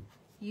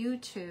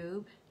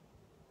YouTube.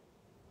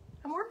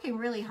 I'm working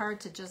really hard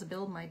to just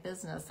build my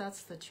business.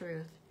 That's the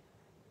truth.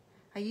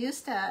 I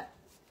used to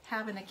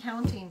have an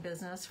accounting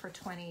business for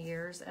 20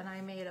 years, and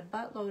I made a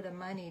buttload of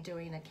money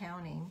doing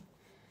accounting.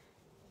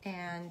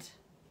 And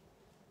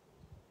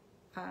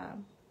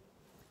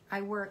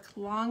I work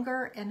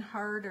longer and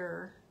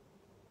harder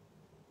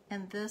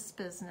in this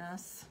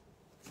business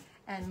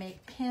and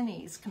make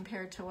pennies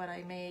compared to what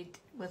I made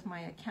with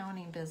my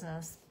accounting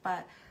business,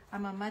 but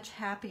I'm a much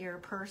happier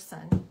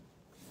person.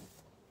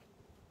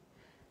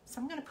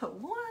 So I'm going to put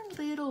one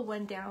little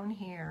one down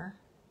here.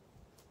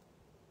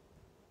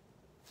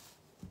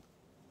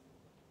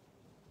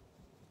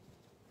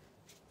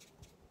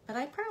 But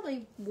I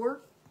probably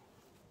work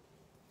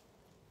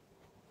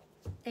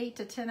 8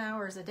 to 10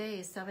 hours a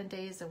day, 7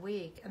 days a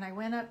week. And I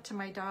went up to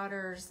my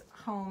daughter's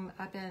home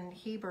up in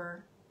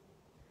Heber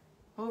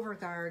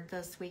Overguard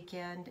this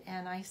weekend,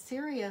 and I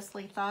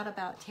seriously thought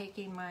about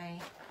taking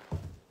my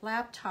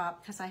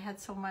laptop because I had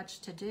so much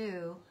to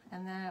do,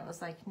 and then it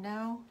was like,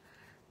 no,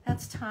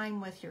 that's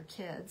time with your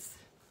kids.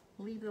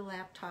 Leave the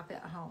laptop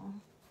at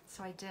home.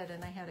 So I did,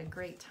 and I had a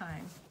great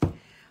time.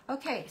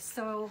 Okay,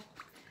 so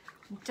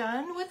I'm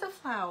done with the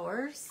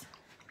flowers.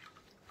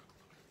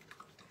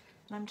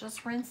 And I'm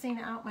just rinsing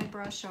out my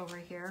brush over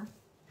here.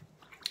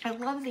 I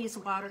love these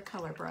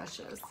watercolor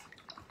brushes.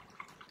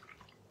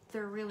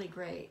 They're really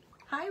great.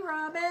 Hi,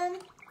 Robin.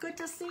 Good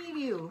to see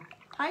you.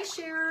 Hi,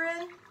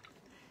 Sharon.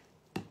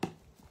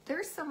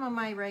 There's some of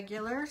my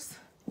regulars.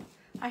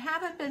 I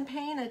haven't been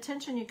paying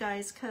attention, you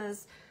guys,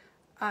 because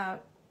I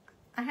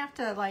have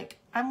to, like,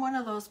 I'm one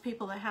of those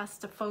people that has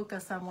to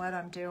focus on what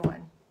I'm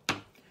doing.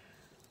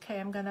 Okay,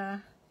 I'm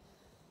gonna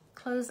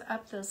close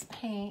up this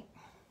paint.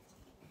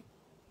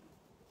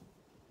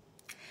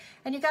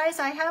 And you guys,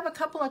 I have a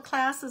couple of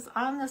classes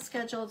on the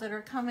schedule that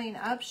are coming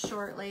up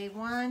shortly.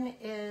 One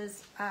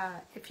is,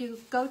 if you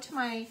go to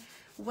my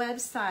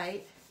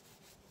website,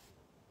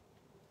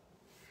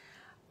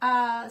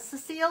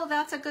 Cecile,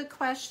 that's a good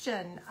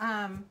question.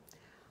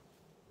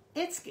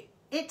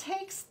 It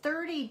takes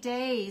 30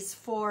 days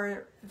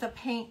for the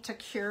paint to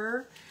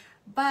cure,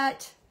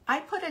 but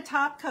I put a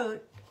top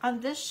coat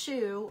on this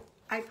shoe.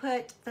 I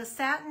put the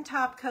satin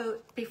top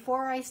coat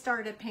before I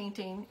started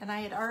painting, and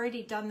I had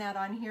already done that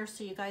on here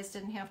so you guys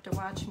didn't have to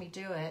watch me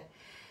do it.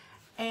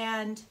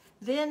 And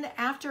then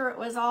after it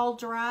was all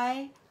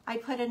dry, I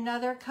put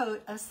another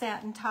coat of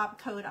satin top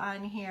coat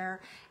on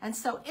here, and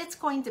so it's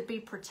going to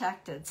be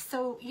protected.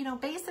 So, you know,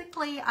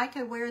 basically I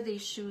could wear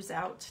these shoes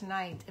out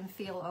tonight and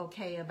feel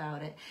okay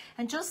about it.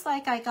 And just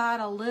like I got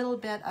a little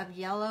bit of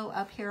yellow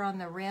up here on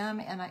the rim,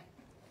 and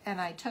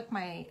I took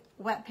my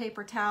wet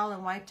paper towel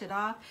and wiped it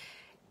off,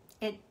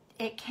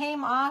 it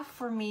came off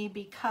for me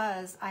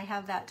because I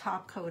have that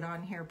top coat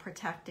on here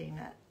protecting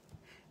it.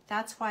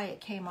 That's why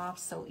it came off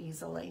so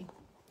easily.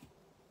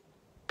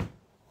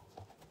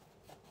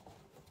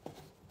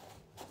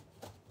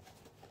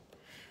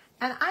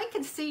 And I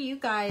can see you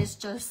guys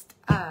just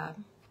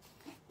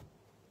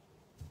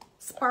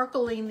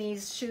sparkling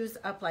these shoes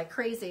up like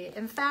crazy.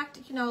 In fact,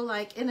 you know,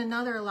 like in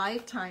another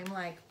lifetime,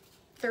 like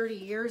 30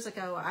 years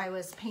ago, I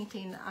was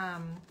painting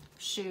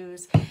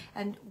shoes,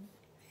 and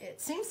it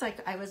seems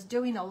like I was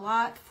doing a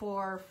lot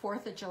for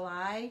 4th of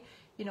July,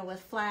 you know, with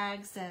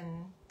flags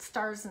and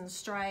stars and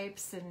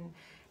stripes, and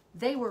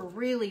they were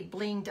really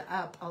blinged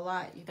up a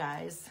lot, you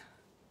guys.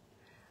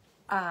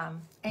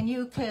 And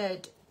you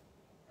could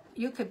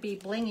be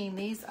blinging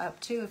these up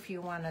too if you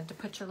wanted to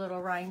put your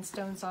little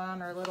rhinestones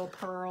on or little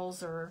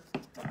pearls, or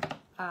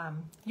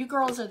you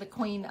girls are the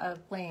queen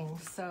of bling,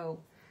 so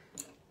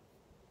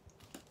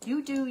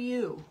you do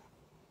you.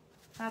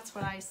 That's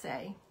what I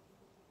say.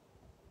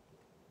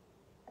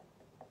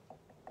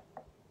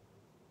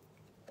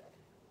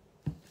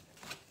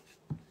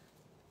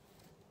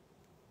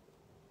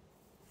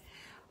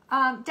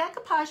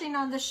 Decoupaging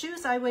on the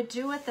shoes, I would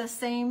do it the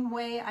same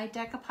way I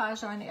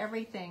decoupage on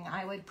everything.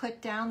 I would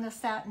put down the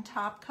satin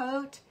top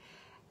coat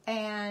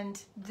and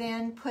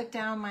then put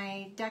down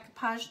my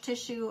decoupage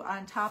tissue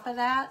on top of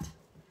that,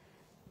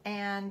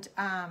 and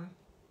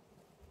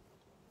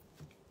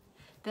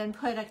then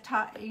put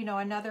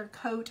another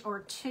coat or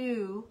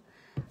two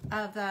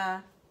of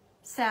the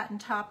satin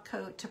top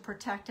coat to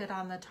protect it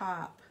on the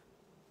top.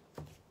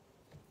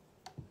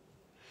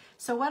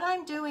 So what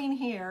I'm doing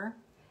here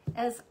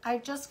is I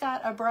just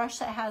got a brush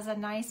that has a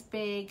nice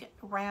big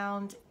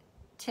round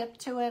tip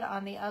to it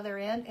on the other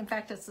end. In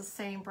fact, it's the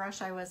same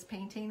brush I was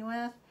painting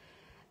with.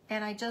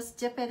 And I just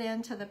dip it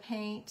into the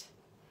paint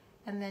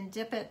and then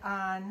dip it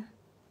on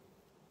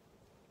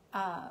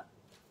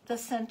the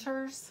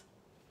centers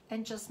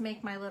and just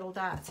make my little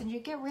dots. And you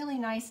get really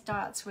nice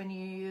dots when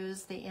you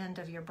use the end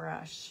of your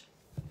brush.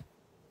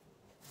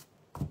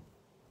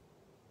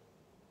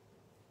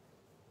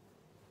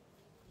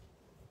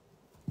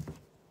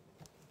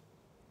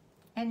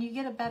 And you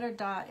get a better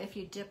dot if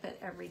you dip it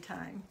every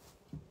time.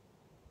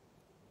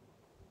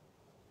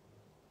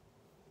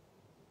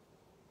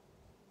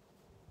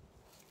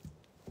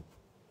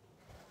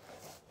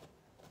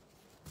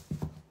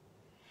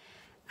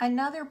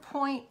 Another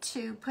point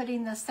to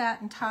putting the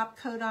satin top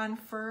coat on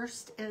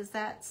first is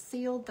that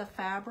sealed the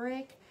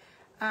fabric,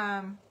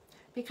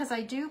 because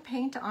I do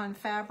paint on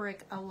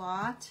fabric a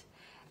lot,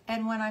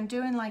 and when I'm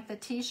doing like the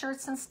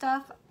t-shirts and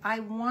stuff, I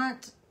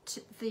want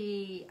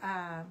the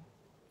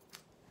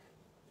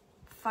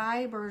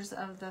fibers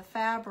of the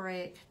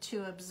fabric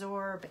to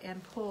absorb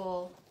and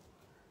pull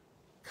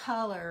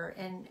color,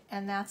 and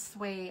that's the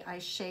way I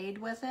shade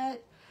with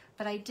it.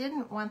 But I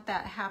didn't want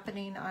that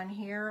happening on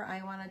here.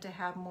 I wanted to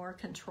have more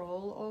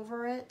control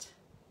over it.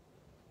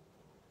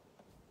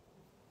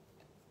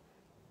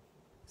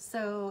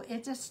 So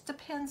it just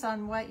depends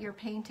on what you're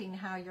painting,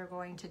 how you're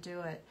going to do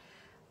it.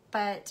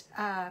 But,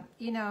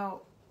 you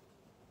know,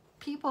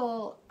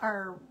 people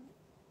are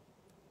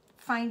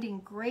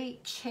finding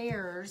great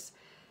chairs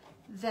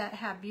that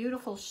have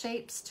beautiful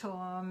shapes to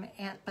them,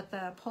 but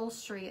the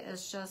upholstery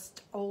is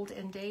just old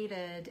and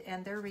dated,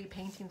 and they're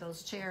repainting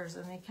those chairs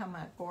and they come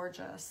out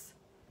gorgeous.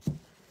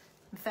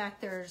 In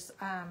fact, there's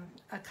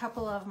a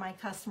couple of my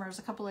customers,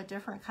 a couple of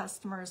different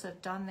customers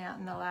have done that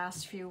in the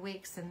last few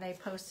weeks, and they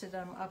posted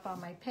them up on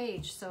my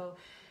page. So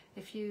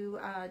if you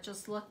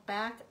just look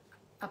back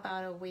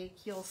about a week,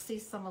 you'll see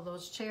some of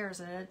those chairs,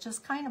 and it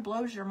just kind of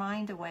blows your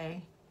mind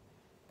away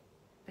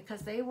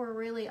because they were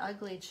really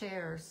ugly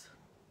chairs.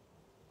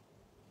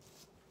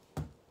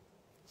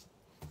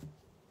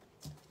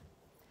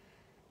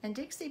 And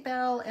Dixie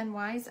Belle and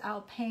Wise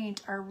Owl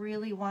Paint are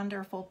really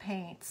wonderful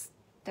paints.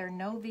 They're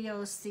no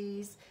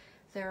VOCs.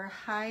 They're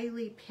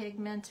highly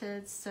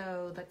pigmented,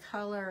 so the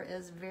color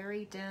is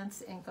very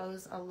dense and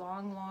goes a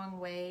long, long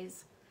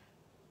ways.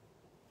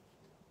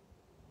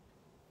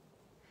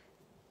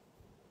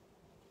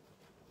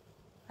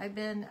 I've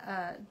been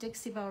a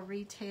Dixie Belle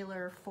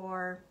retailer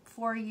for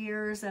 4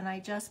 years, and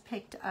I just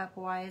picked up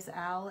Wise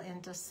Owl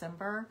in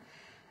December,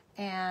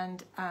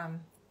 and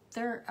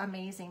they're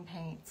amazing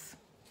paints.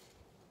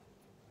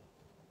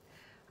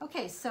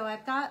 Okay, so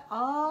I've got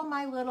all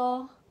my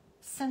little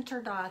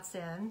center dots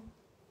in.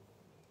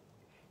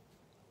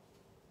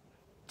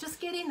 Just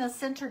getting the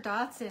center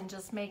dots in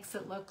just makes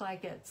it look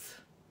like it's...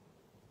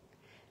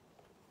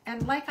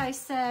 And like I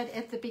said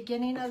at the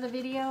beginning of the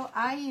video,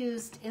 I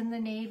used in the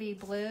navy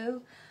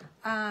blue.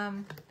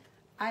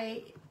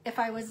 If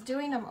I was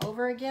doing them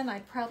over again,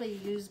 I'd probably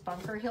use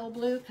Bunker Hill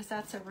blue because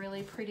that's a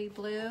really pretty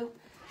blue.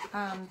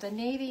 In the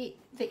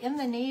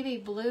navy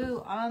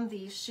blue on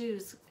these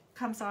shoes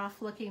comes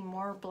off looking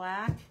more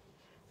black,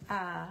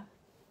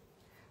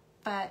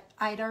 but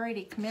I'd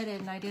already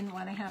committed and I didn't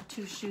want to have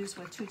two shoes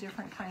with two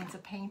different kinds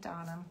of paint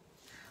on them,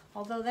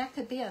 although that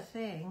could be a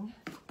thing.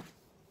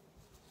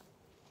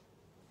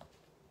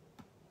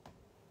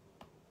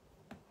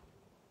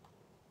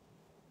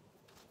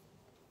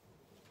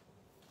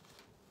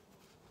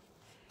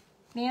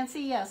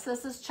 Nancy, yes,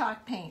 this is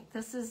chalk paint.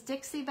 This is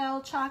Dixie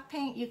Belle Chalk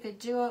Paint. You could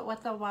do it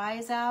with the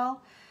Wise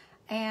Owl.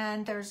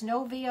 And there's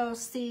no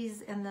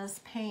VOCs in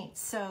this paint,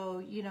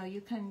 so you know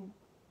you can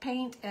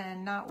paint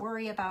and not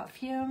worry about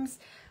fumes.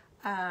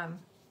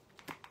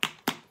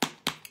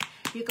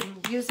 You can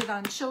use it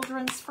on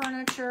children's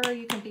furniture.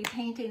 You can be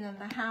painting in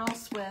the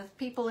house with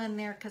people in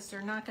there because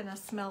they're not going to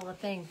smell a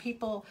thing.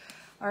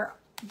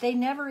 They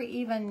never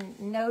even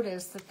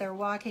notice that they're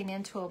walking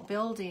into a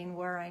building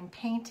where I'm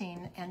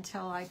painting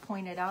until I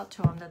pointed out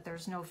to them that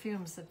there's no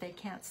fumes, that they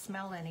can't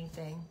smell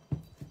anything.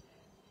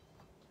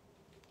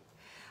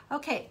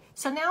 Okay,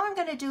 so now I'm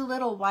going to do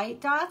little white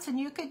dots, and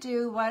you could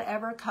do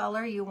whatever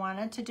color you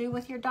wanted to do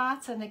with your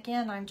dots. And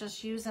again, I'm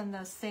just using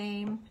the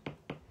same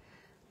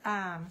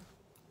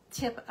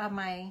tip of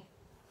my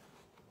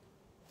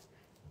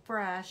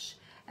brush.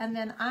 And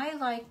then I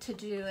like to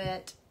do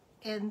it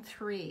in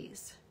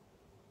threes.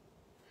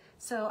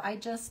 So I'm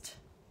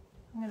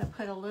going to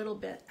put a little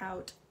bit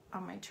out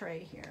on my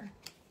tray here.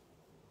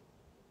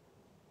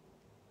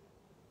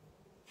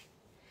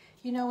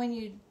 You know, when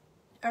you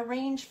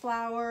arrange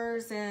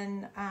flowers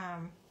and I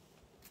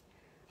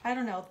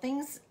don't know,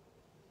 things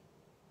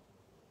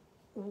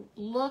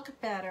look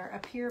better,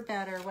 appear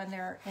better when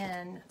they're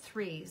in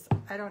threes.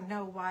 I don't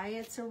know why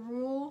it's a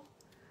rule,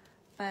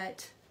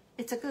 but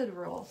it's a good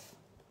rule.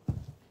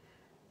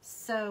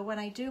 So when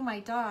I do my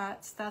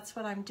dots, that's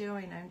what I'm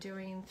doing. I'm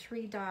doing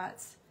 3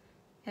 dots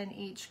in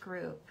each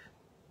group.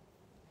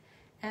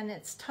 And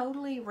it's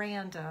totally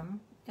random.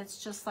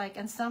 It's just like,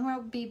 and some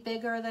will be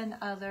bigger than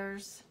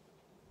others.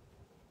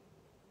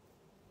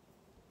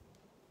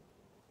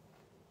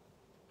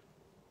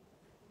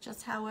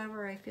 Just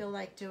however I feel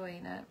like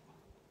doing it.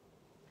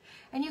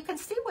 And you can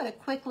see what a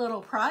quick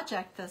little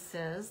project this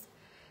is.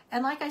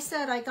 And like I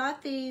said, I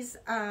got these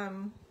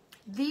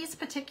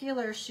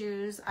particular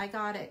shoes I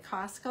got at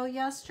Costco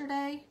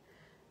yesterday.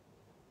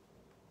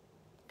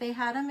 They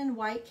had them in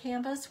white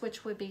canvas,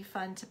 which would be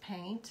fun to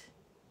paint.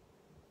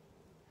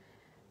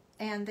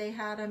 And they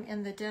had them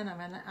in the denim,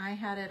 and I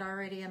had it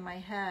already in my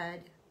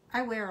head.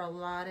 I wear a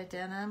lot of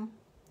denim,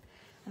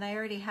 and I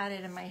already had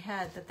it in my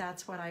head that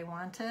that's what I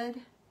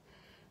wanted.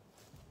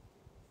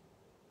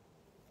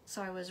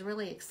 So I was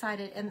really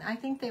excited, and I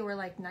think they were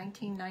like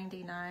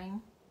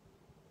 $19.99.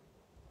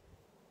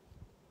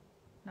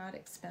 Not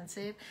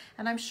expensive.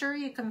 And I'm sure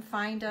you can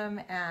find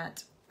them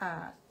at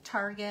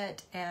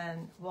Target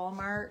and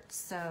Walmart,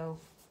 so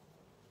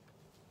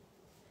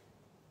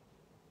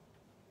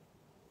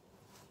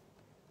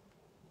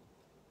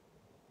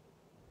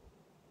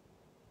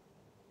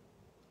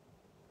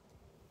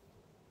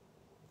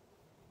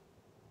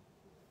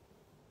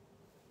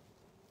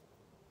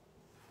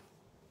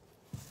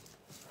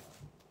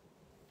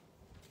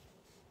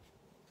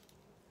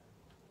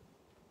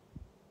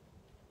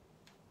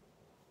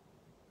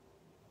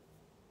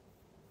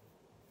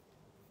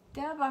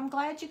Deb, I'm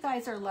glad you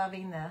guys are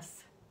loving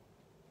this.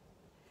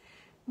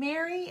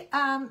 Mary,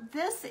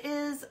 this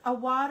is a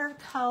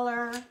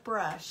watercolor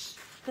brush.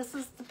 This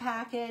is the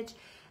package,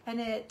 And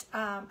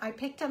I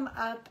picked them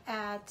up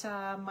at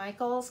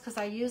Michael's because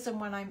I use them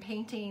when I'm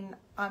painting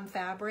on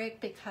fabric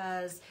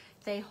because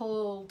they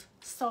hold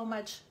so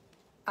much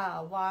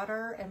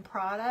water and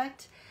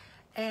product,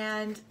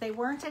 and they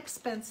weren't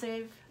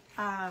expensive.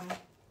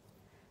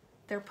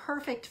 They're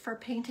perfect for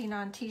painting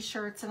on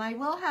t-shirts, and I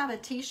will have a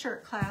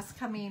t-shirt class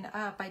coming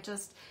up.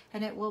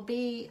 And it will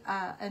be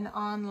an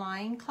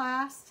online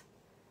class.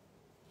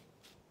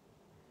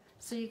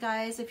 So you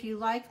guys, if you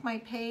like my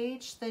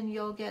page, then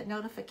you'll get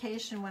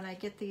notification when I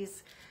get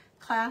these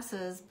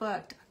classes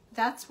booked.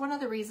 That's one of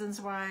the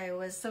reasons why I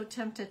was so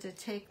tempted to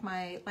take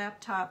my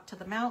laptop to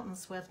the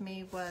mountains with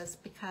me, was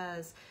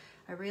because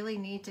I really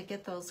need to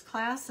get those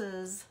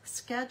classes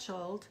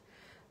scheduled.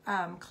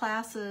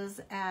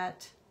 Classes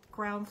at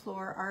Ground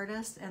Floor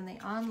Artist and the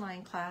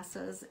online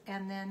classes.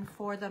 And then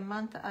for the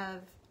month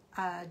of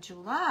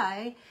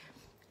July,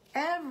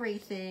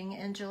 everything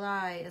in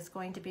July is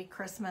going to be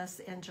Christmas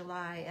in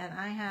July, and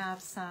I have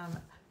some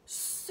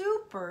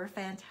super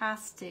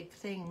fantastic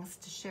things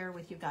to share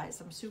with you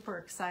guys. I'm super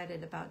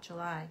excited about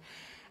July.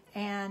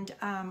 And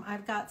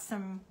I've got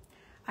some,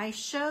 I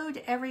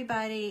showed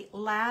everybody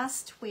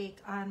last week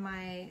on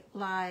my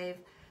live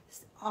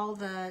all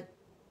the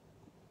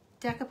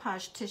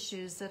decoupage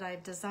tissues that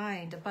I've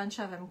designed. A bunch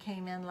of them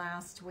came in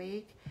last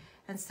week.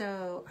 And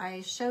so I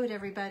showed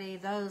everybody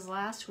those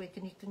last week,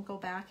 and you can go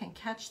back and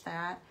catch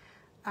that.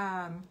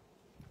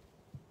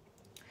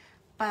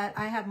 But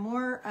I have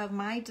more of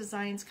my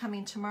designs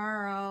coming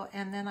tomorrow,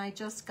 and then I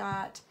just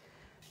got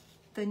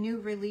the new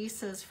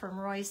releases from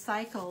Roy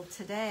Cycle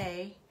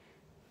today,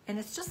 and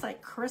it's just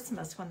like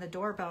Christmas when the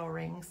doorbell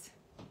rings.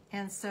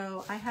 And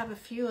so I have a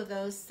few of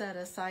those set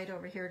aside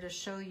over here to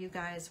show you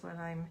guys when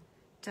I'm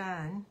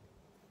done.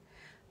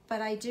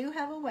 But I do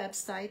have a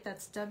website,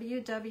 that's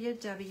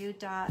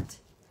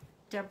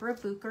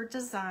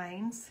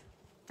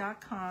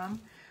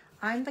www.deborahbucherdesigns.com.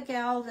 I'm the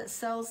gal that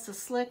sells the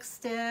Slick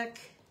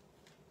Stick,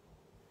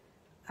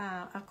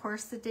 of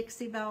course the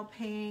Dixie Belle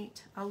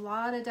Paint, a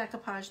lot of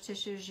decoupage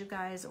tissues you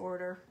guys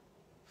order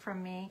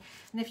from me.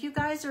 And if you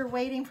guys are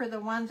waiting for the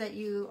one that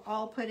you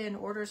all put in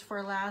orders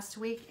for last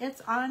week,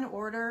 it's on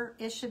order.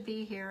 It should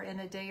be here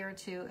in a day or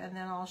two, and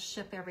then I'll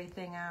ship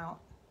everything out.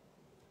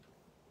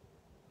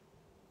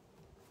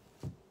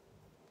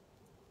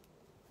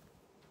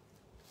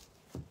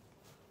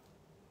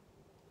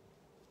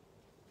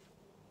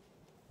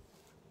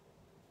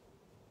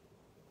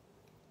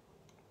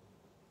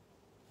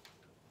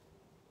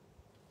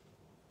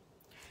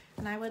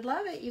 And I would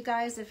love it, you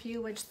guys, if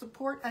you would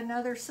support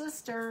another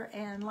sister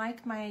and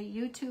like my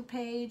YouTube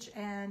page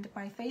and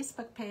my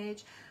Facebook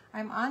page.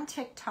 I'm on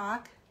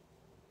TikTok.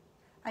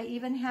 I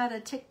even had a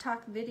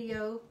TikTok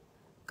video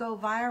go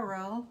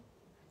viral.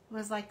 It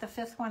was like the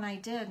 5th one I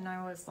did, and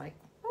I was like,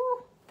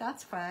 ooh,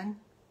 that's fun.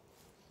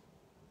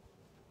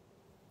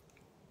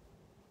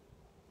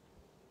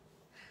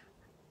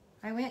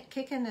 I went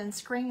kicking and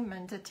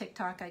screaming to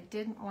TikTok. I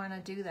didn't want to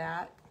do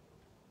that,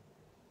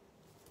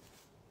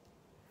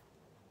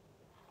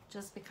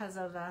 just because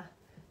of the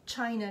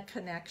China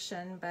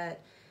connection,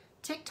 but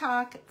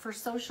TikTok for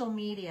social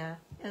media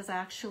is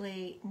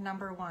actually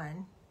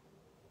 #1.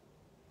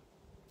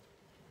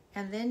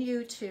 And then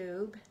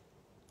YouTube,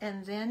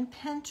 and then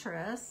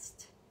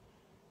Pinterest,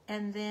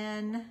 and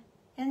then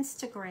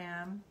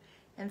Instagram,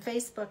 and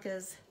Facebook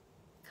is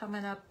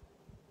coming up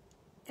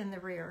in the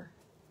rear.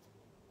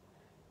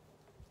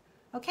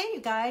 Okay,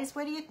 you guys,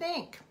 what do you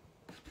think?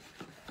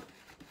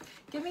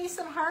 Give me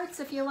some hearts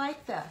if you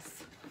like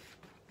this.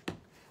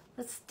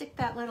 Let's stick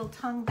that little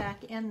tongue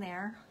back in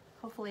there.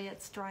 Hopefully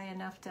it's dry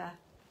enough to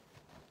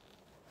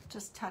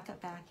just tuck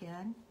it back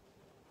in.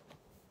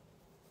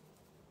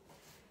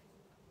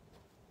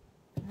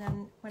 And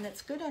then when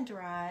it's good and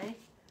dry,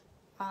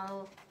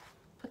 I'll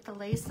put the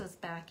laces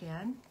back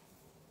in.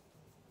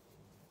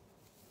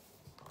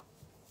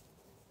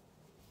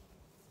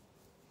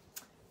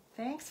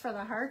 Thanks for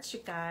the hearts,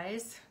 you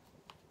guys.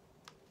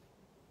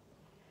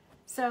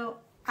 So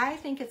I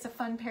think it's a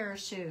fun pair of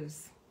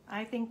shoes.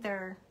 I think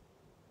they're,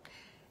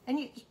 and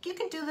you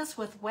can do this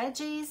with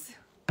wedgies.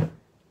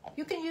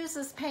 You can use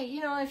this paint,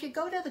 you know, if you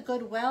go to the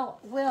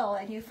Goodwill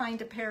and you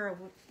find a pair of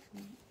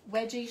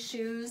wedgie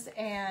shoes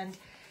and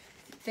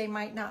they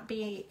might not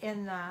be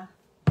in the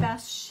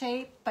best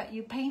shape, but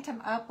you paint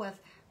them up with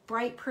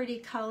bright, pretty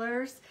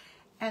colors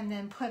and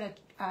then put a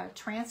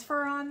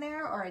transfer on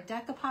there or a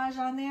decoupage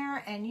on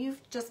there, and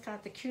you've just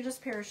got the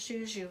cutest pair of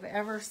shoes you've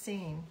ever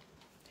seen.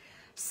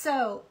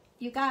 So,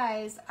 you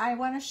guys, I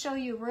want to show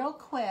you real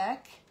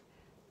quick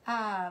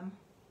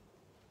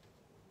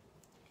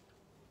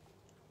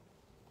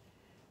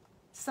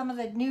some of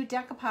the new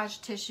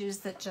decoupage tissues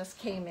that just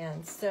came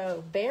in.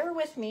 So bear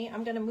with me.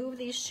 I'm going to move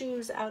these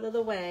shoes out of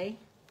the way.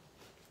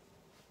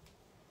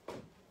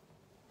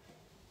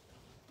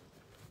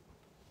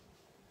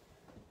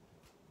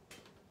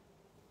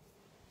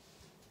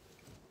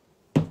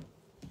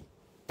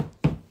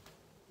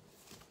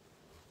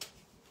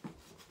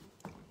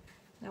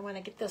 I want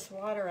to get this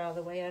water out of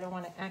the way. I don't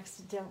want to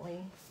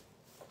accidentally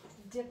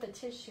dip a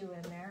tissue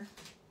in there.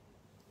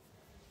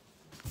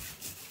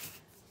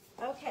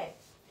 Okay,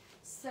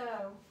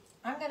 so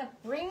I'm going to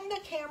bring the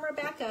camera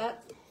back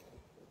up.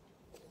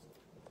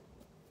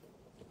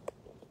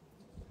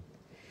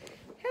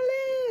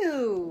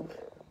 Hello.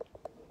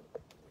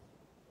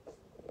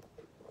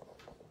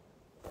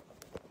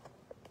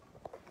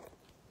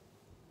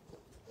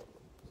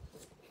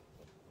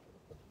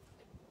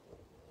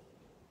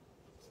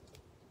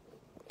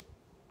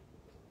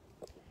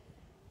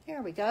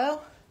 There we go.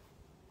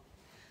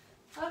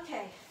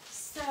 Okay,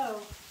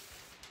 so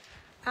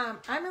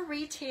I'm a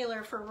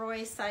retailer for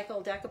Roy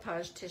Cycle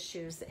decoupage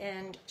tissues,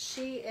 and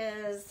she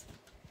is,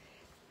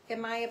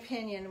 in my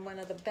opinion, one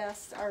of the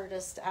best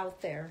artists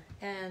out there.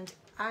 And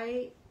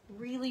I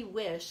really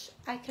wish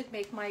I could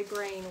make my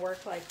brain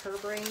work like her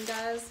brain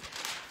does.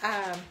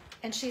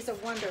 And she's a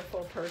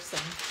wonderful person.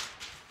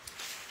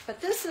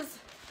 But this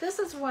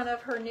is one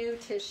of her new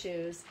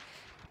tissues.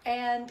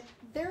 And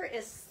there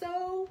is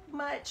so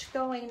much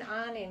going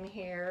on in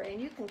here, and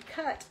you can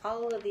cut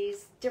all of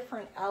these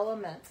different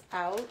elements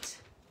out.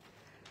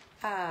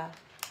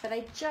 But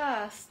I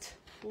just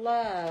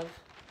love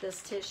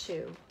this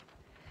tissue.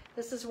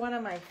 This is one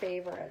of my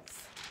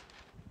favorites.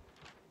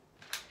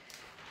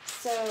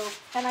 So,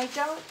 and I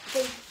don't,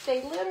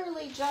 they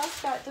literally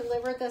just got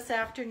delivered this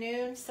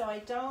afternoon, so I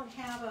don't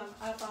have them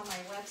up on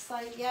my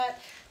website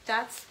yet.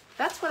 That's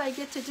what I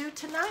get to do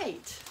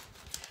tonight.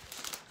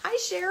 Hi,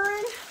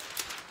 Sharon.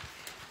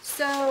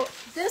 So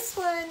this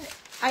one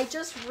I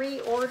just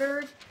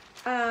reordered.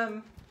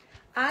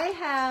 I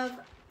have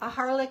a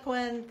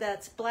Harlequin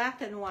that's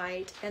black and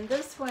white, and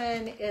this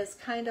one is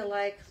kind of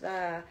like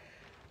the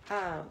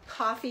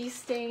coffee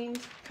stained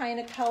kind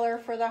of color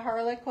for the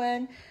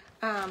Harlequin.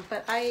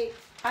 But I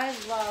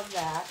love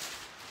that.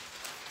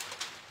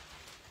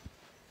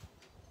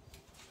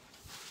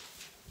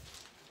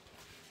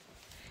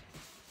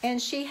 And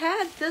she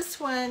had this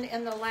one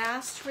in the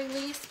last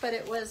release, but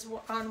it was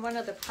on one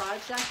of the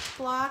project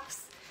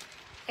blocks.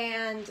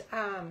 And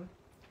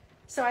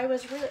so I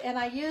was really, and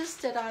I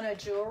used it on a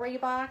jewelry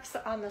box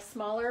on the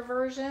smaller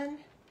version.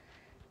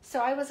 So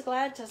I was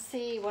glad to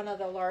see one of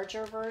the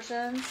larger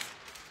versions.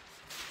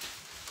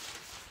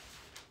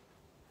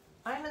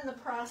 I'm in the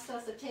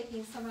process of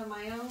taking some of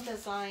my own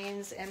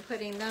designs and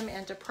putting them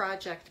into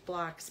project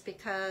blocks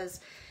because,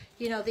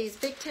 you know, these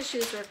big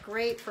tissues are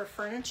great for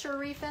furniture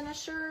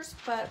refinishers,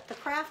 but the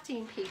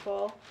crafting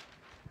people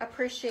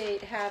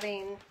appreciate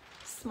having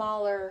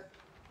smaller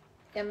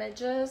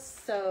images.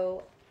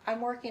 So I'm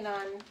working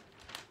on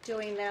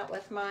doing that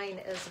with mine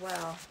as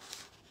well.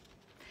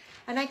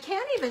 And I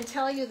can't even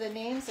tell you the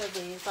names of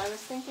these. I was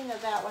thinking of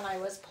that when I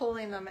was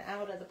pulling them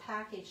out of the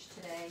package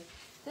today.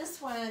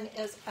 This one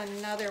is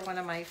another one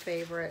of my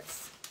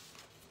favorites.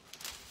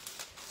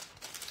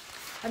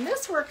 And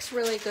this works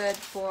really good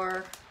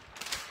for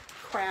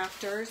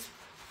crafters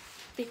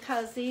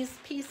because these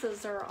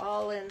pieces are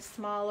all in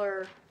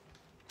smaller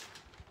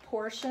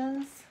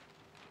portions.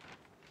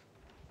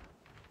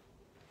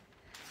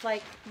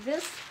 Like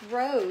this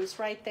rose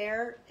right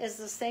there is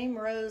the same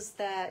rose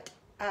that,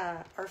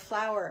 or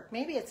flower,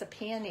 maybe it's a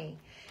peony,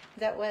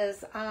 that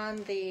was on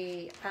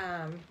the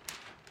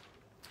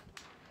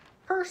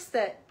purse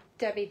that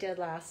Debbie did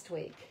last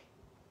week.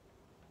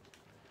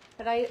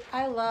 But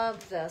I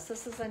love this.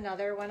 This is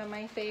another one of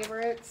my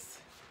favorites.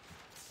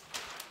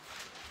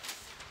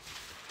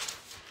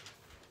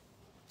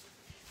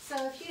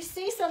 So if you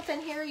see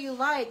something here you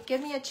like, give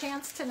me a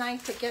chance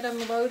tonight to get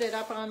them loaded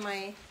up on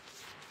my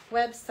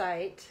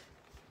website.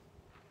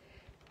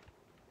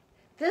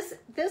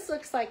 This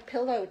looks like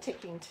pillow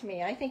ticking to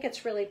me. I think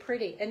it's really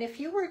pretty. And if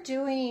you were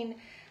doing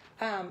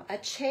a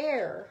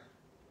chair,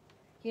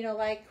 you know,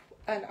 like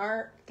an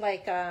art,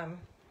 like, oh,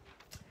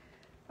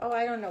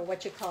 I don't know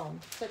what you call them.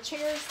 The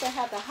chairs that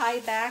have the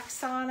high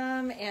backs on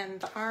them and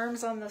the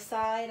arms on the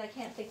side. I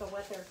can't think of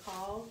what they're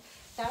called.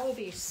 That would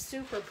be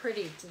super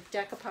pretty to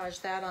decoupage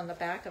that on the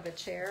back of a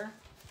chair.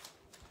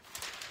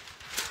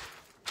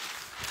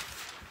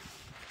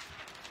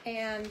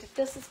 And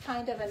this is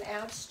kind of an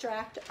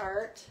abstract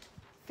art,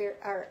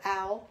 or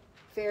owl,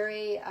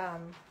 very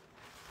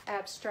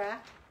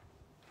abstract.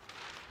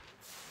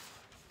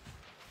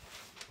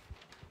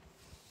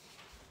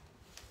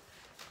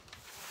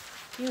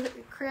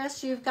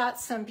 Chris, you've got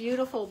some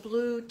beautiful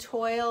blue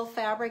toil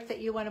fabric that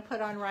you want to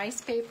put on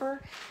rice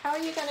paper. How are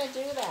you going to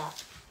do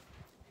that?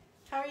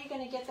 How are you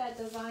going to get that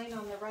design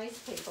on the rice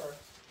paper?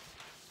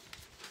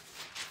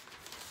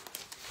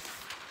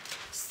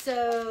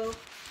 So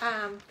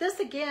this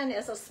again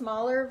is a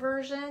smaller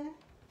version.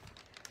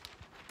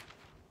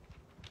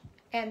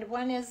 And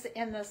one is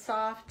in the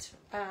soft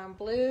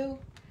blue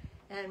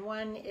and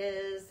one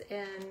is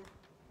in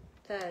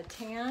the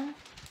tan.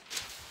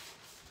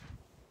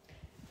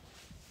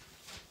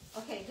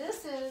 Okay,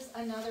 this is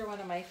another one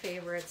of my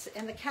favorites.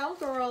 In the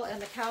Cowgirl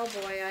and the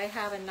Cowboy, I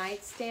have a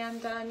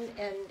nightstand done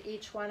in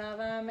each one of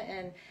them,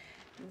 and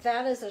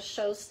that is a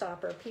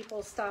showstopper.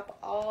 People stop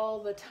all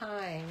the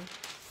time.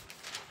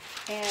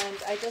 And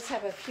I just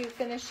have a few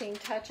finishing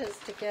touches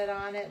to get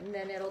on it, and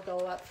then it'll go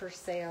up for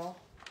sale.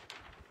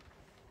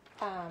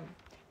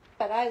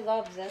 But I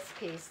love this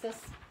piece.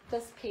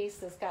 this piece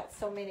has got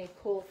so many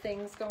cool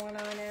things going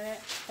on in it.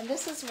 And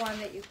this is one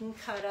that you can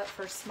cut up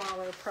for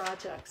smaller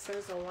projects.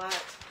 There's a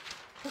lot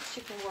that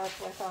you can work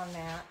with on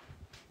that.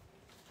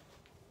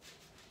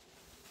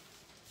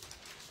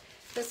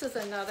 This is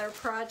another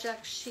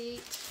project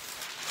sheet.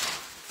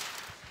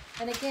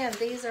 And again,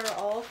 these are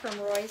all from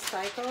Roy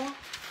Cycle.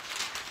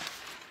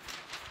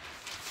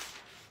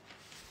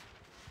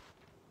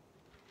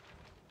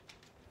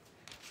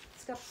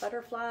 It's got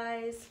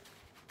butterflies,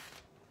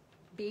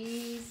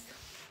 bees,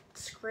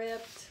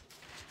 script,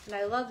 and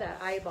I love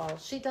that eyeball.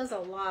 She does a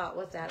lot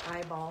with that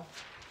eyeball.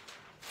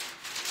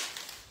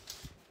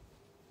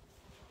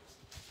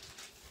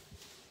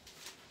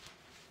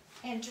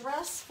 And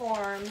dress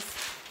forms,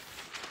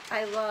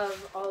 I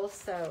love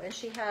also. And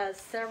she has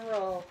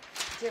several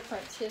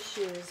different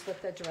tissues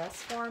with the dress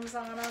forms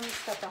on them.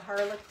 It's got the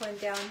Harlequin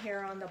down here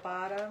on the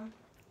bottom.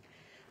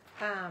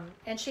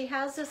 And she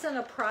has this in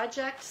a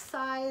project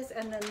size,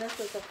 and then this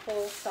is a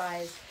full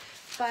size.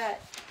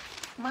 But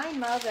my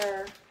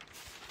mother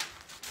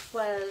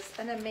was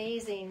an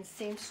amazing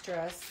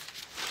seamstress,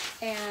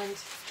 and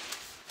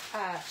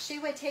she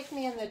would take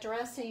me in the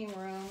dressing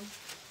room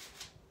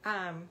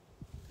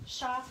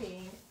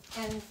shopping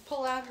and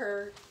pull out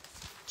her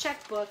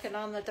checkbook, and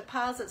on the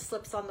deposit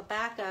slips on the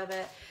back of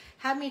it,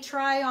 have me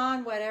try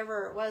on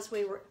whatever it was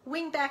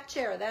wingback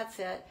chair, that's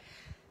it.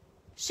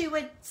 She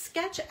would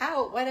sketch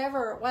out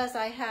whatever it was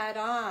I had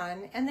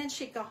on, and then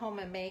she'd go home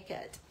and make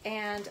it.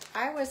 And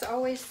I was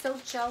always so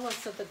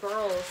jealous of the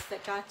girls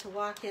that got to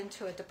walk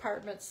into a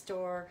department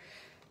store,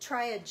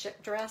 try a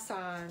dress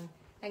on,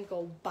 and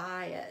go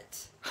buy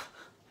it.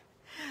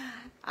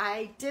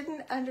 I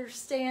didn't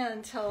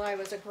understand till I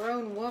was a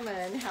grown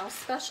woman how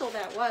special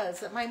that was,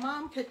 that my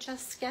mom could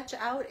just sketch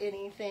out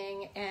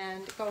anything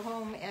and go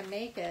home and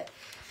make it.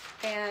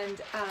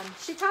 And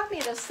she taught me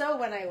to sew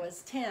when I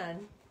was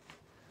 10.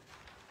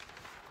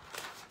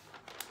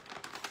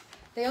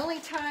 The only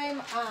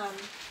time,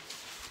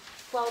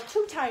 well,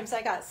 2 times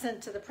I got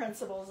sent to the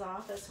principal's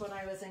office when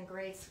I was in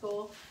grade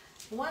school.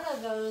 One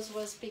of those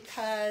was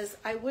because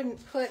I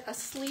wouldn't put a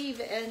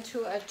sleeve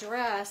into a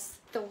dress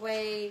the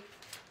way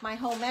my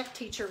home ec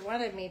teacher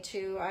wanted me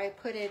to. I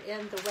put it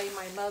in the way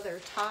my mother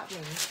taught me,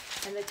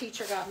 and the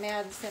teacher got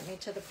mad and sent me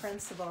to the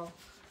principal.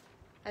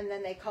 And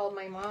then they called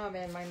my mom,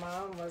 and my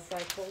mom was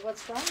like, well,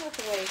 what's wrong with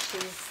the way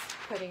she's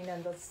putting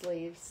in the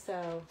sleeves?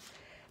 So,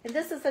 and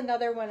this is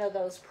another one of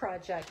those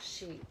project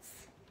sheets.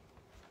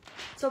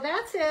 So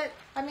that's it.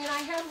 I mean, I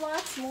have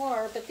lots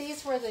more, but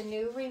these were the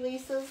new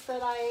releases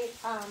that I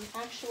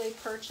actually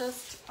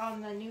purchased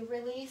on the new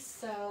release.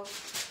 So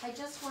I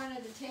just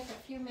wanted to take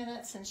a few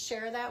minutes and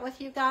share that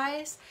with you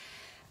guys.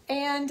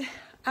 And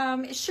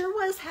it sure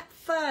was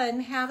fun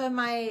having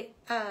my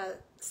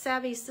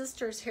Savvy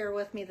Sisters here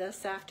with me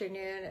this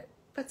afternoon. It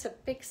puts a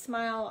big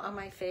smile on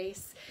my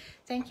face.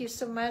 Thank you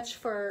so much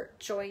for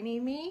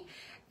joining me.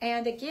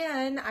 And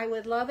again, I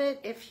would love it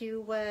if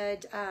you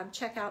would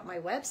check out my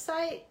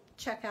website,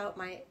 check out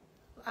my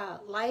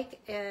like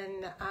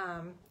and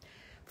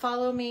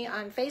follow me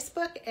on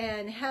Facebook,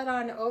 and head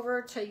on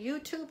over to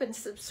YouTube and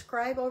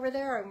subscribe over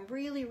there. I'm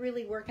really,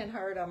 really working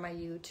hard on my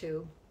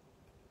YouTube.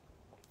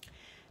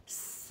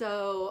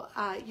 So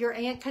your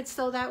aunt could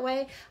sew that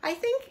way. I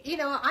think, you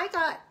know,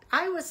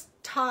 I was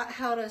taught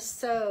how to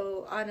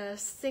sew on a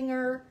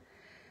Singer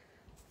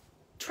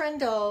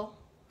Trundle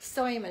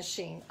sewing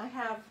machine.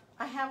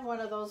 I have one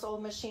of those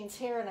old machines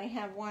here, and I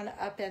have one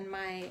up in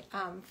my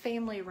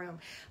family room.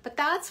 But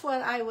that's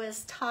what I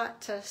was taught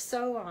to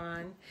sew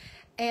on.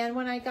 And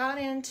when I got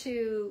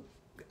into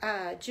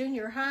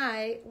junior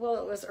high,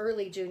 well, it was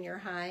early junior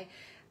high,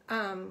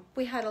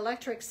 we had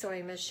electric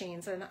sewing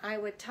machines, and I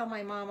would tell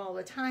my mom all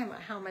the time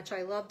how much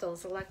I loved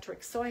those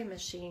electric sewing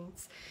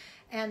machines.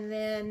 And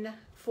then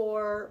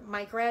for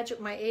my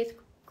 8th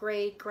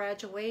grade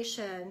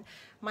graduation,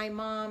 my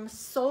mom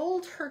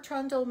sold her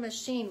trundle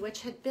machine,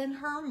 which had been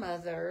her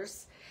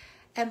mother's,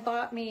 and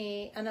bought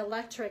me an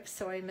electric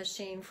sewing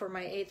machine for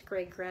my 8th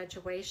grade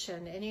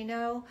graduation. And you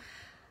know,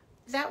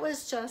 that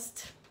was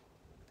just,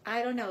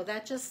 I don't know,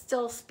 that just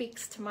still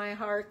speaks to my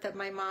heart that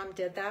my mom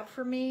did that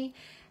for me.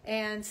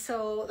 And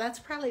so that's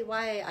probably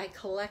why I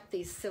collect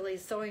these silly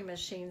sewing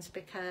machines,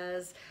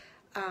 because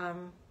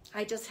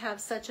I just have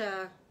such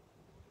a,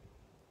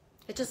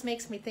 it just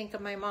makes me think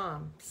of my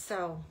mom.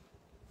 So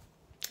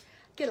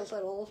get a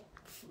little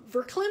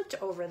verklempt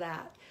over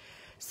that.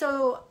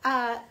 So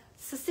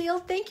Cecile,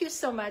 thank you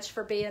so much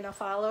for being a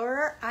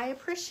follower. I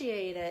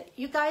appreciate it.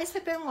 You guys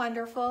have been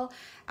wonderful.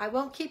 I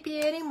won't keep you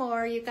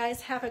anymore. You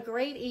guys have a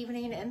great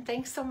evening, and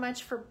thanks so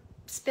much for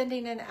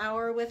spending an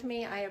hour with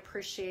me. I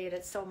appreciate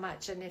it so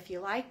much. And if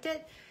you liked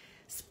it,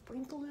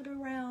 sprinkle it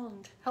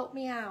around. Help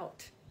me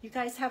out. You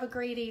guys have a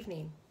great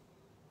evening.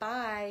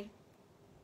 Bye.